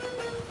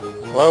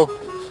 Hello?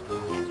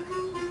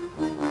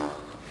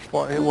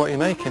 What are you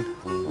making?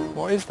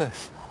 What is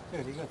this?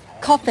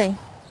 Coffee.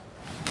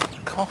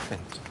 Coffee?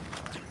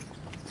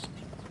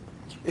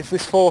 Is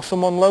this for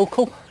someone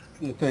local?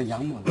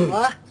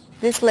 What?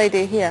 This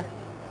lady here.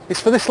 It's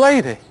for this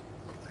lady?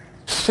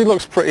 She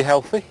looks pretty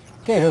healthy.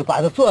 It's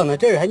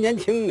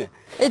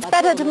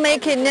better to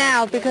make it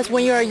now because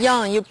when you're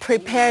young, you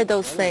prepare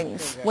those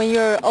things. When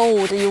you're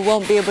old, you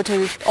won't be able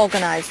to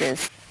organize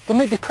this.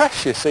 Doesn't it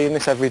depress you seeing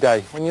this every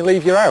day when you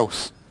leave your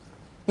house?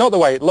 Not the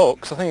way it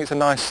looks. I think it's a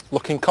nice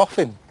looking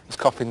coffin, as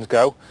coffins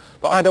go.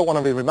 But I don't want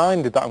to be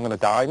reminded that I'm going to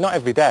die, not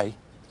every day.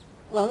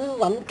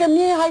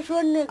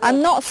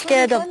 I'm not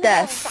scared of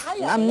death.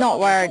 I'm not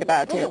worried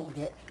about it.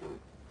 All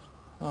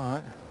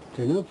right.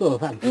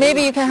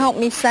 Maybe you can help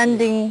me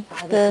sanding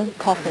the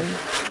coffin.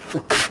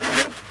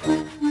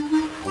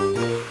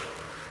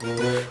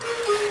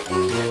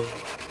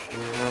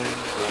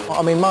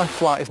 I mean, my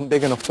flat isn't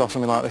big enough to have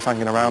something like this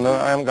hanging around.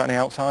 I haven't got any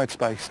outside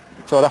space,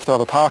 so I'd have to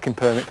have a parking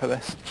permit for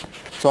this.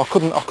 So I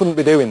couldn't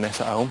be doing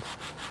this at home.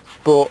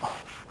 But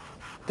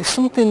there's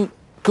something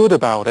good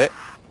about it,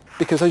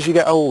 because as you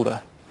get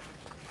older,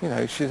 you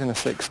know, she's in her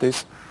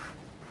 60s.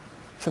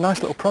 It's a nice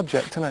little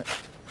project, isn't it?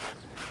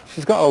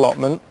 She's got an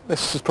allotment.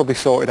 This is probably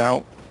sorted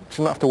out. She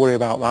doesn't have to worry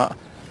about that.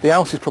 The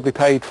house is probably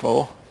paid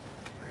for.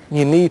 And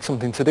you need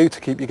something to do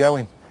to keep you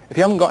going. If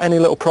you haven't got any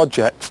little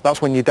projects,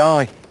 that's when you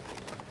die.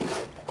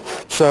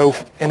 So,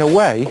 in a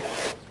way,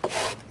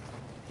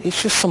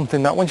 it's just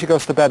something that when she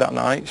goes to bed at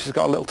night, she's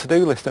got a little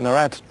to-do list in her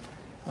head.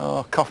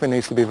 Oh, coffee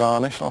needs to be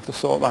varnished. I'll have to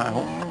sort that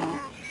out.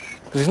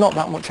 Because there's not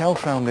that much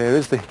else around here,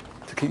 is there,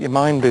 to keep your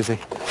mind busy.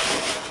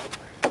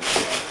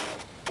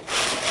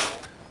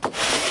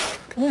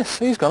 Look at this.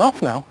 He's gone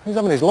off now. He's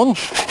having his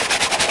lunch.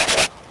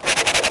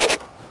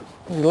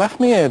 He left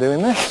me here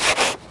doing this.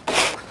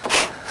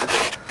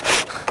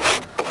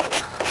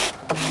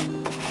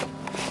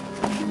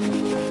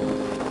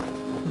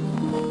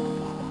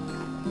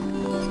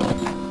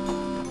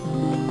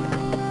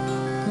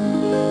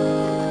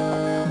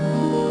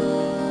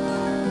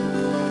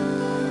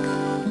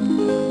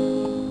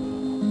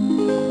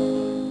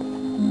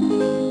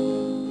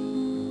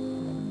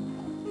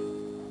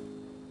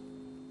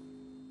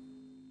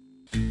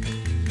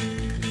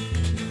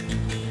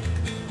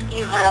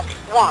 You have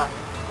one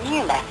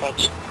new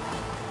message.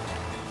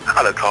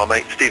 Hello, car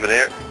mate. Stephen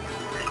here.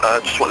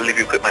 Just want to leave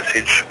you a quick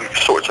message. We've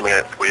sorted something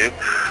out for you.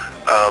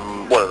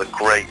 One of the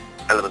great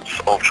elements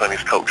of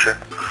Chinese culture,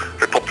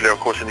 very popular, of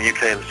course, in the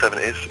UK in the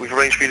 70s. We've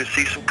arranged for you to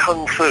see some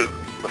Kung Fu,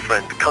 my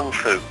friend. Kung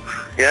Fu.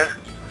 Yeah?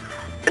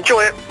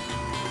 Enjoy it.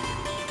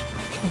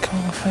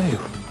 Kung Fu?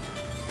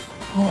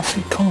 What's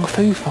he Kung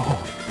Fu for?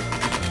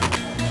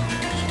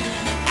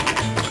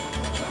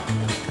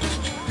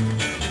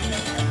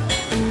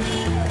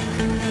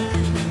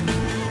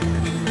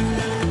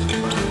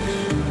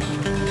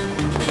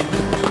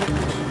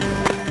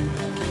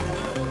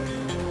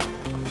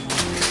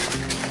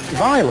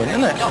 Violent,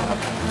 isn't it?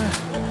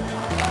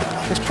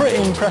 It's pretty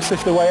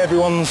impressive the way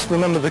everyone's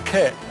remembered the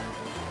kit.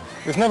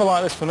 It was never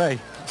like this for me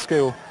at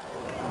school.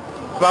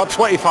 About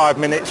 25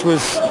 minutes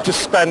was just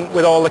spent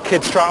with all the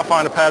kids trying to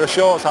find a pair of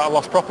shorts out of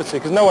lost property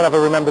because no one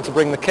ever remembered to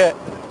bring the kit.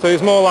 So it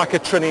was more like a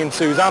Trini and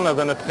Susanna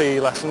than a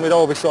PE lesson. We'd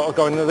all be sort of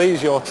going, are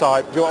these your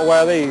type? Do you want to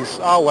wear these?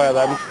 I'll wear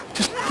them.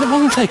 Just, it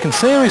wasn't taken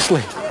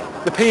seriously.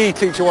 The PE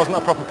teacher wasn't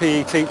a proper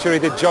PE teacher. He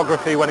did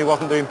geography when he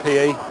wasn't doing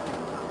PE.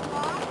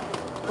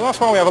 Well, that's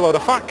why we have a load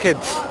of fat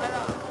kids.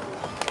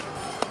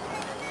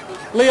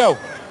 Leo,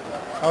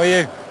 how are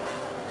you?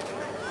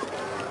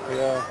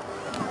 Yeah.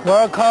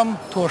 Welcome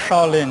to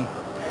Shaolin,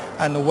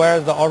 and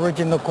where the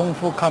original Kung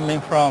Fu coming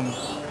from.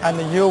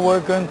 And you were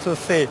going to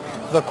see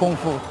the Kung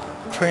Fu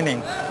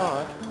training. All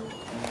right.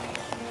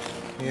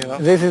 Yeah.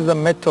 This is the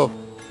metal.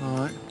 All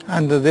right.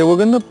 And they were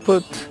going to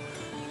put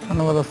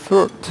under the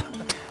throat.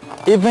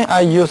 Even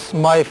I use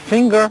my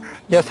finger,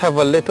 just have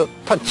a little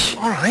touch.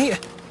 All right.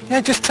 Yeah,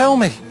 just tell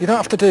me. You don't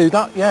have to do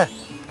that, yeah.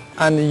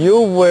 And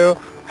you will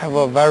have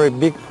a very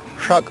big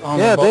shock on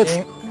the body.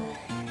 Yeah,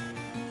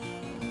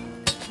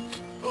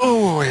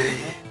 oh.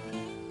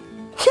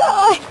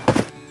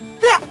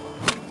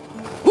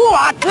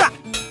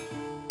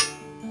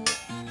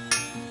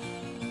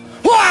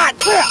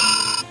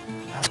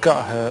 That's got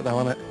to hurt though,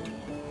 hasn't it?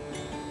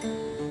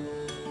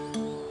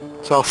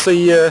 So I'll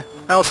see you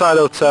outside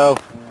hotel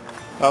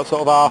about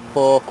sort of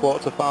 4:30,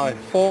 4:45.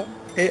 4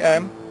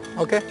 a.m.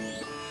 Okay?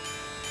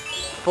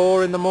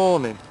 4 in the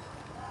morning.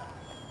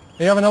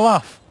 Are you having a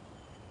laugh?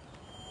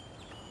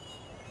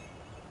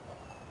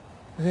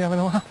 Is he having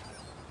a laugh?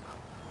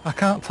 I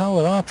can't tell,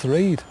 they're hard to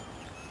read.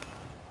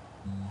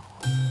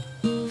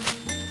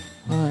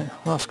 Right,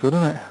 that's good,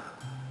 isn't it?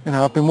 You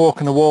know, I've been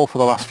walking the wall for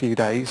the last few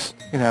days,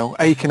 you know,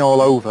 aching all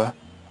over,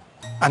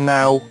 and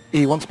now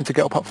he wants me to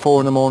get up at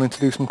 4 in the morning to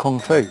do some Kung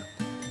Fu.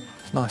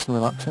 It's nice and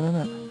relaxing, isn't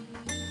it?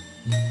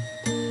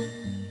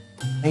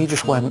 He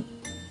just went,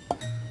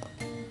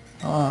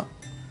 like that.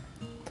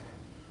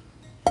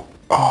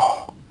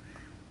 Oh.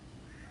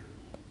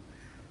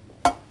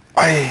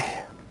 Hey.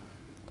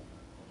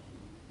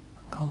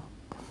 Come.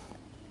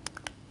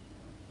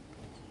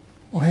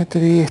 Where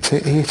did he hit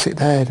it? He hit it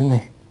there, didn't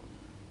he?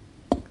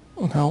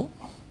 No.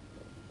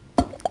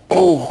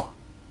 Oh.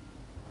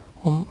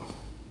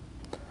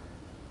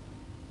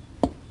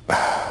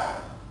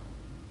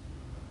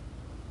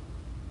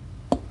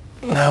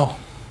 No.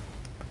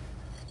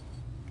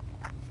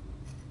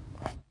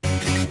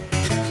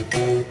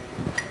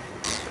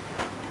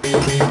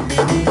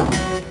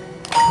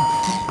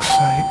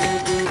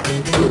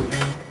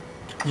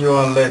 You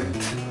are late.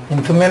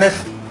 In 2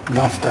 minutes,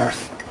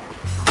 downstairs.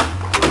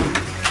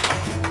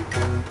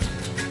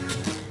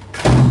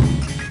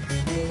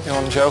 He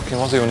wasn't joking,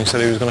 was he, when he said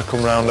he was going to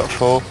come round at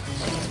 4? He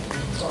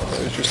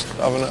was just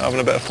having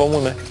a bit of fun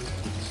with me.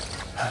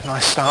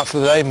 Nice start to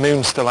the day,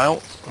 moon's still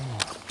out.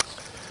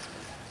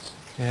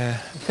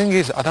 Yeah, the thing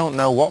is, I don't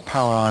know what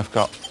power I've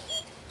got.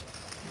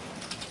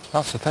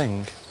 That's the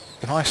thing.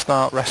 If I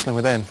start wrestling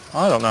with him,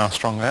 I don't know how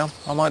strong I am.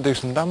 I might do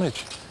some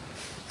damage.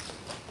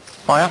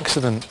 By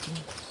accident.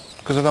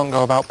 Because I don't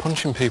go about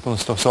punching people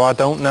and stuff, so I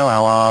don't know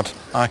how hard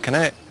I can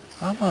hit.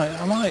 I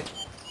might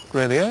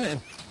really hurt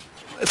him.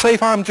 Say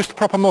if I'm just a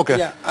proper mugger.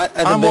 Yeah,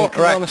 I'm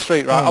walking down the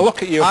street, right? I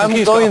look at you. I'm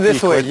going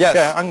this way, yes.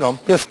 Yeah, hang on.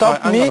 You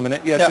stop right, me. Hang on a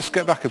minute. Yeah, just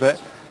get back a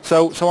bit.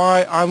 So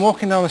I'm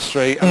walking down the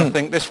street and I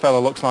think this fella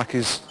looks like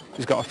he's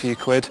got a few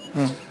quid.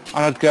 And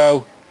I'd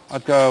go.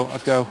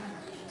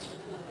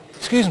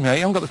 Excuse me, you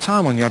haven't got the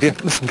time on you, have you?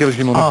 Listen, give us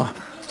your money.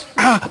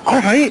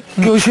 All right,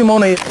 give us your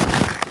money.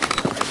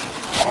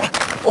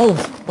 Oh,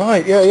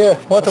 right, yeah.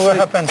 Whatever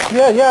happened?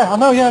 Yeah, I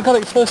know, I got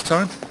it first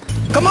time.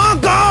 Come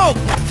on, go!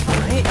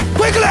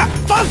 Quickly!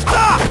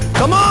 Faster!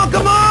 Come on!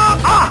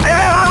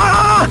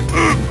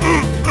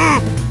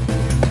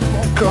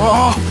 Oh,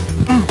 God!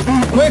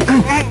 Quick!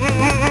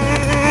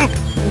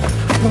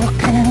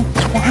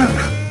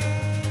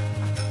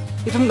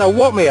 He doesn't know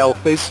what my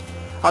health is.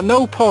 At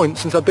no point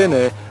since I've been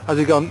here has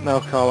he gone, no,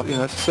 Carl, it's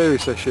a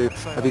serious issue.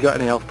 Have you got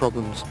any health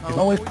problems? He's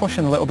always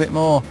pushing a little bit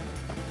more.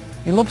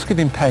 He loves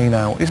giving pain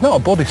out. He's not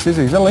a Buddhist, is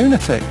he? He's a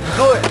lunatic.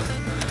 Do it.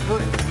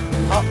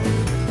 Up.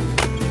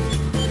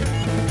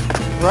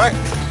 Right.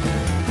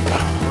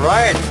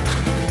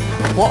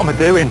 What am I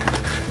doing?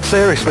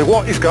 Seriously,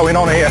 what is going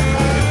on here?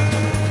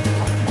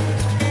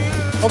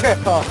 Okay,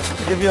 Carl,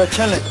 I'll give you a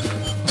challenge.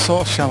 What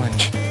sort of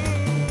challenge?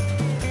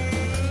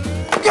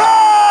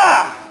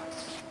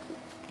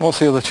 What's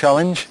the other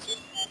challenge?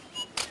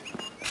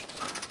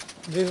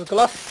 This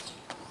glass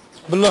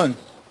balloon.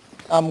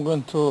 I'm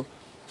going to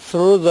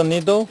throw the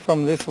needle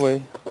from this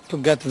way to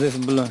get this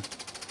balloon.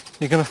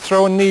 You're going to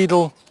throw a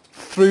needle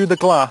through the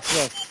glass?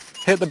 Yes.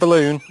 Hit the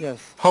balloon? Yes.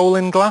 Hole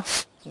in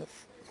glass? Yes.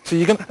 So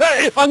you're going to...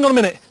 Hey, hang on a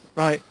minute.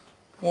 Right.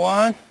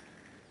 1,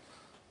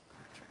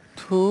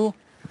 2.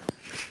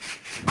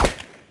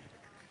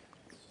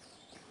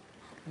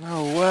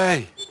 No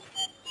way.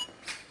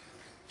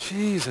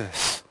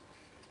 Jesus.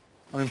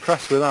 I'm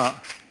impressed with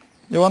that.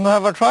 You want to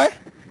have a try?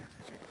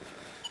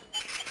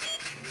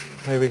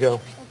 Here we go.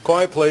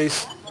 Quiet,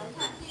 please.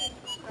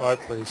 Quiet,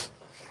 please.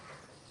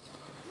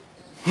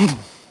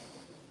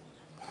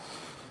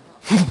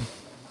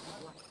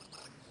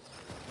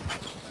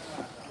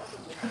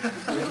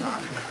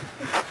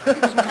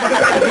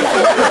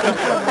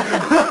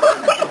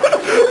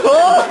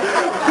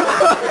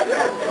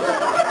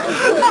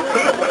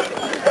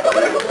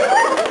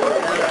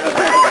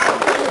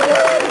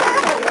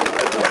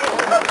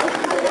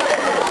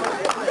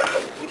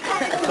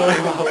 Sorry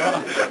about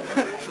that.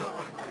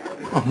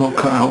 I'm not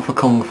cut out for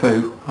Kung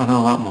Fu, I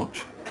know that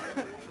much.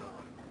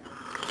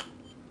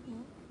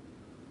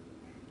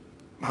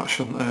 That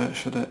shouldn't hurt,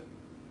 should it?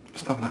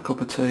 Just having a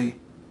cup of tea.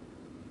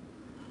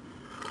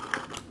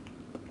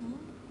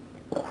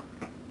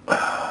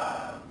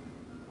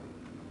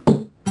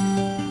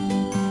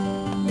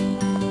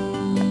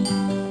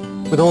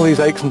 With all these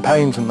aches and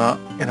pains and that,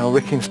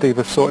 Ricky and Steve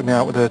have sorted me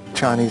out with a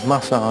Chinese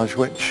massage,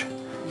 which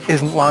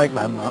isn't like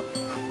them, that.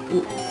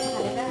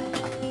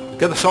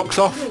 Get the socks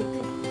off.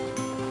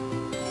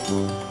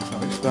 That's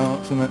how it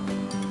starts, isn't it?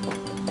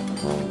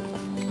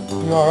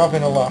 You are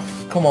having a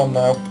laugh. Come on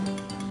now.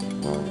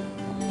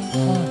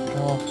 Oh,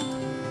 God.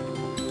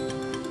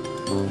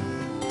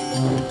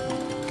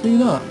 See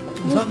that?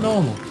 Is that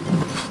normal?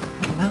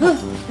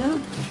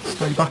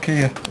 Stay back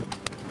here.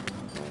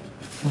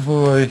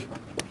 Boy.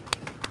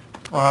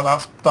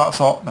 Alright, that's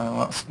hot now,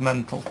 that's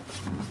mental.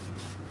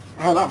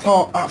 Alright, that's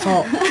hot.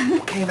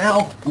 Fucking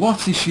hell.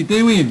 What is she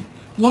doing?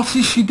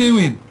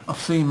 I've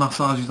seen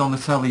massages on the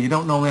telly. You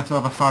don't normally have to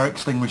have a fire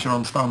extinguisher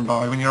on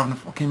standby when you're having a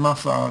fucking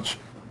massage.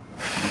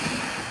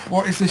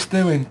 What is this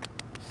doing?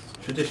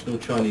 Traditional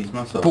Chinese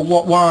massage. But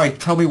why?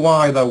 Tell me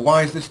why though.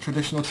 Why is this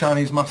traditional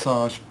Chinese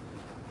massage?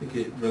 I think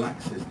it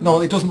relaxes.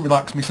 No, it doesn't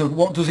relax me, so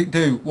what does it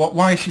do?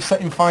 Why is she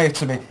setting fire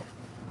to me?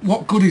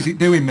 What good is it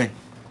doing me?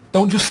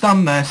 Don't just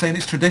stand there saying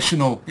it's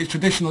traditional. It's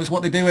traditional, it's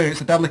what they do here,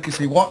 it's a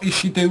delicacy. What is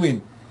she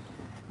doing?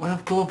 When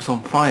have gloves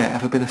on fire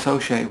ever been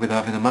associated with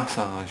having a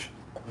massage?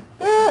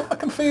 Yeah, I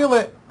can feel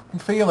it. I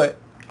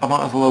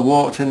might as well have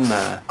walked in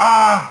there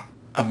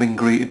and been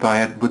greeted by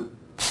Edward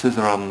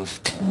Scissorhands.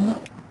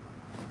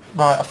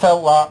 Right, I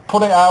felt that.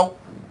 Put it out.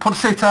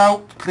 Put it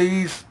out,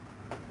 please.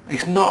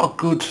 It's not a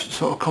good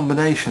sort of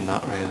combination,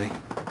 that, really.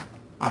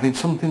 Having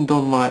something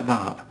done like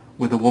that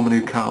with a woman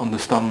who can't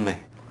understand me.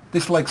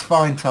 This leg's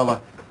fine, tell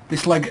her.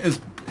 This leg is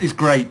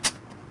great.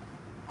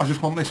 I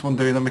just want this one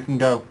doing, then we can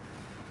go.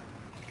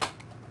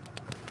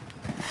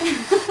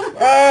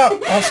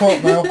 That's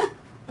hot now.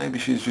 Maybe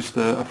she's just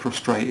a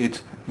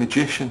frustrated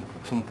magician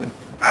or something.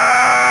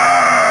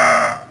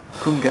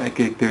 Couldn't get a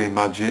gig doing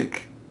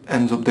magic.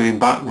 ends up doing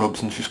back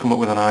rubs, and she's come up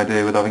with an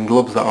idea with having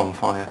gloves that are on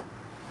fire.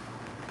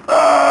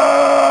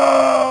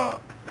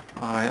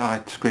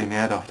 I screamed my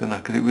head off, didn't I?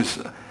 Because it was,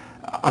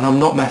 and I'm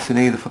not messing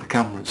either for the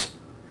cameras,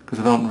 because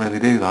I don't really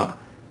do that.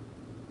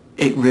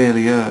 It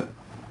really hurt.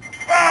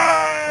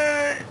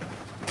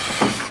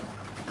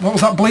 What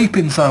was that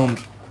bleeping sound?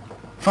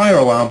 Fire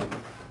alarm.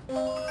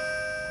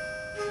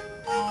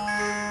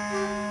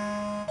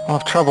 Well,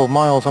 I've travelled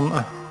miles, haven't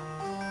I?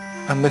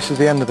 And this is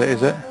the end of it,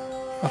 is it?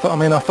 I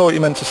thought you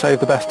meant to save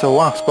the best till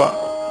last, but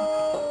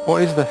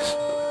what is this?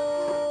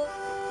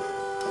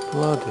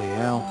 Bloody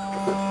hell.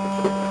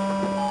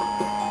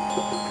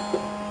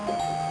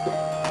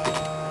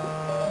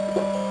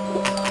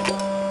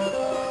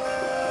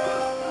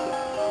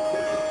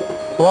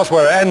 Well, that's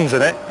where it ends,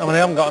 isn't it? I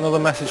haven't got another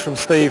message from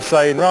Steve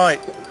saying, right,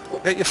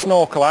 get your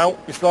snorkel out,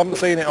 you still haven't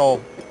seen it all.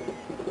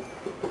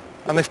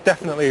 And this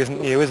definitely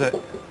isn't new, is it?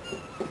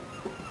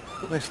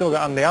 They've still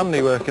got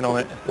Andy working on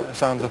it, the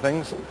sounds of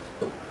things.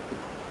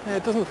 Yeah,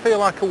 it doesn't feel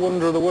like a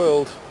wonder of the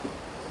world.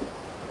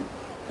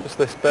 Just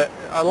this bit.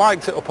 I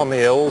liked it up on the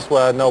hills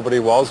where nobody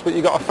was, but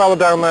you got a fella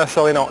down there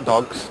selling hot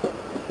dogs.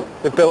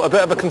 They've built a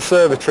bit of a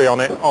conservatory on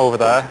it over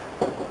there.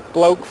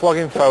 Bloke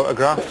flogging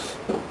photographs.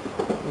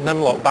 And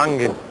them lot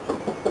banging.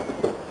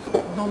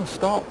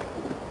 Non-stop.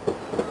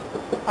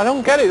 I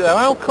don't get it though.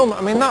 How come?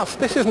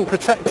 This isn't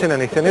protecting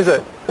anything, is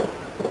it?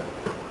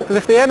 Because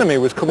if the enemy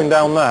was coming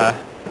down there,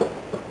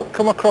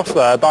 come across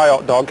there, buy a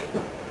hot dog,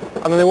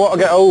 and then they want to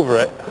get over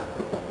it,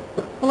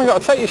 well, they've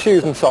got to take your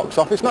shoes and socks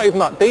off. It's not even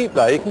that deep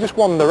there. You can just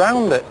wander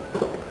around it.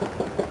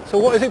 So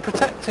what is it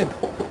protecting?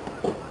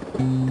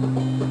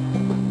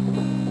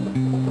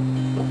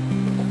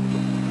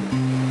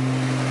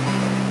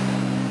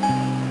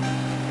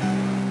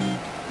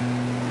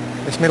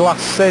 It's my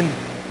last sin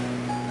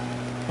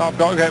that I've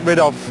got to get rid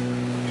of.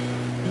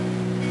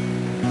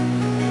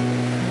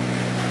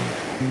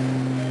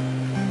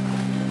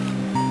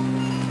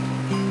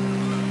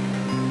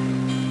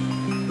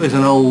 There's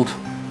an old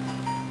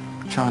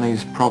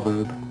Chinese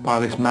proverb by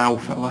this Mao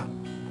fella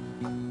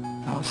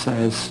that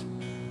says,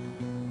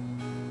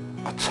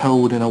 a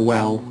toad in a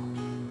well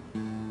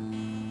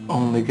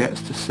only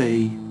gets to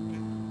see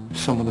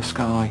some of the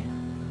sky,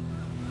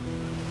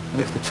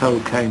 and if the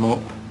toad came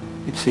up,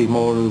 he'd see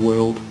more of the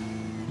world.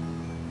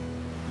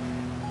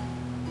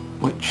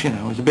 Which,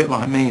 is a bit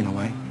like me in a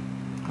way.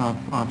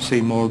 I've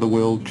seen more of the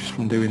world just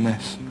from doing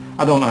this.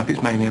 I don't know if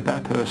it's made me a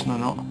better person or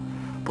not,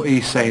 but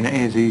he's saying it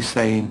is. He's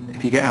saying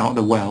if you get out of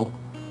the well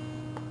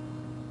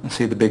and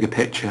see the bigger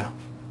picture,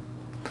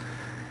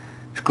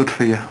 it's good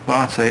for you, but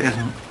I'd say it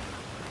isn't.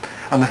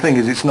 And the thing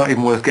is, it's not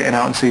even worth getting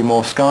out and seeing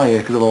more sky here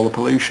because of all the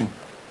pollution.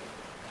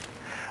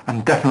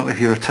 And definitely if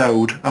you're a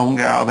toad, I won't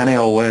get out of any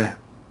hole there,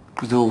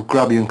 because they'll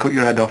grab you and cut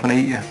your head off and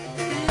eat you.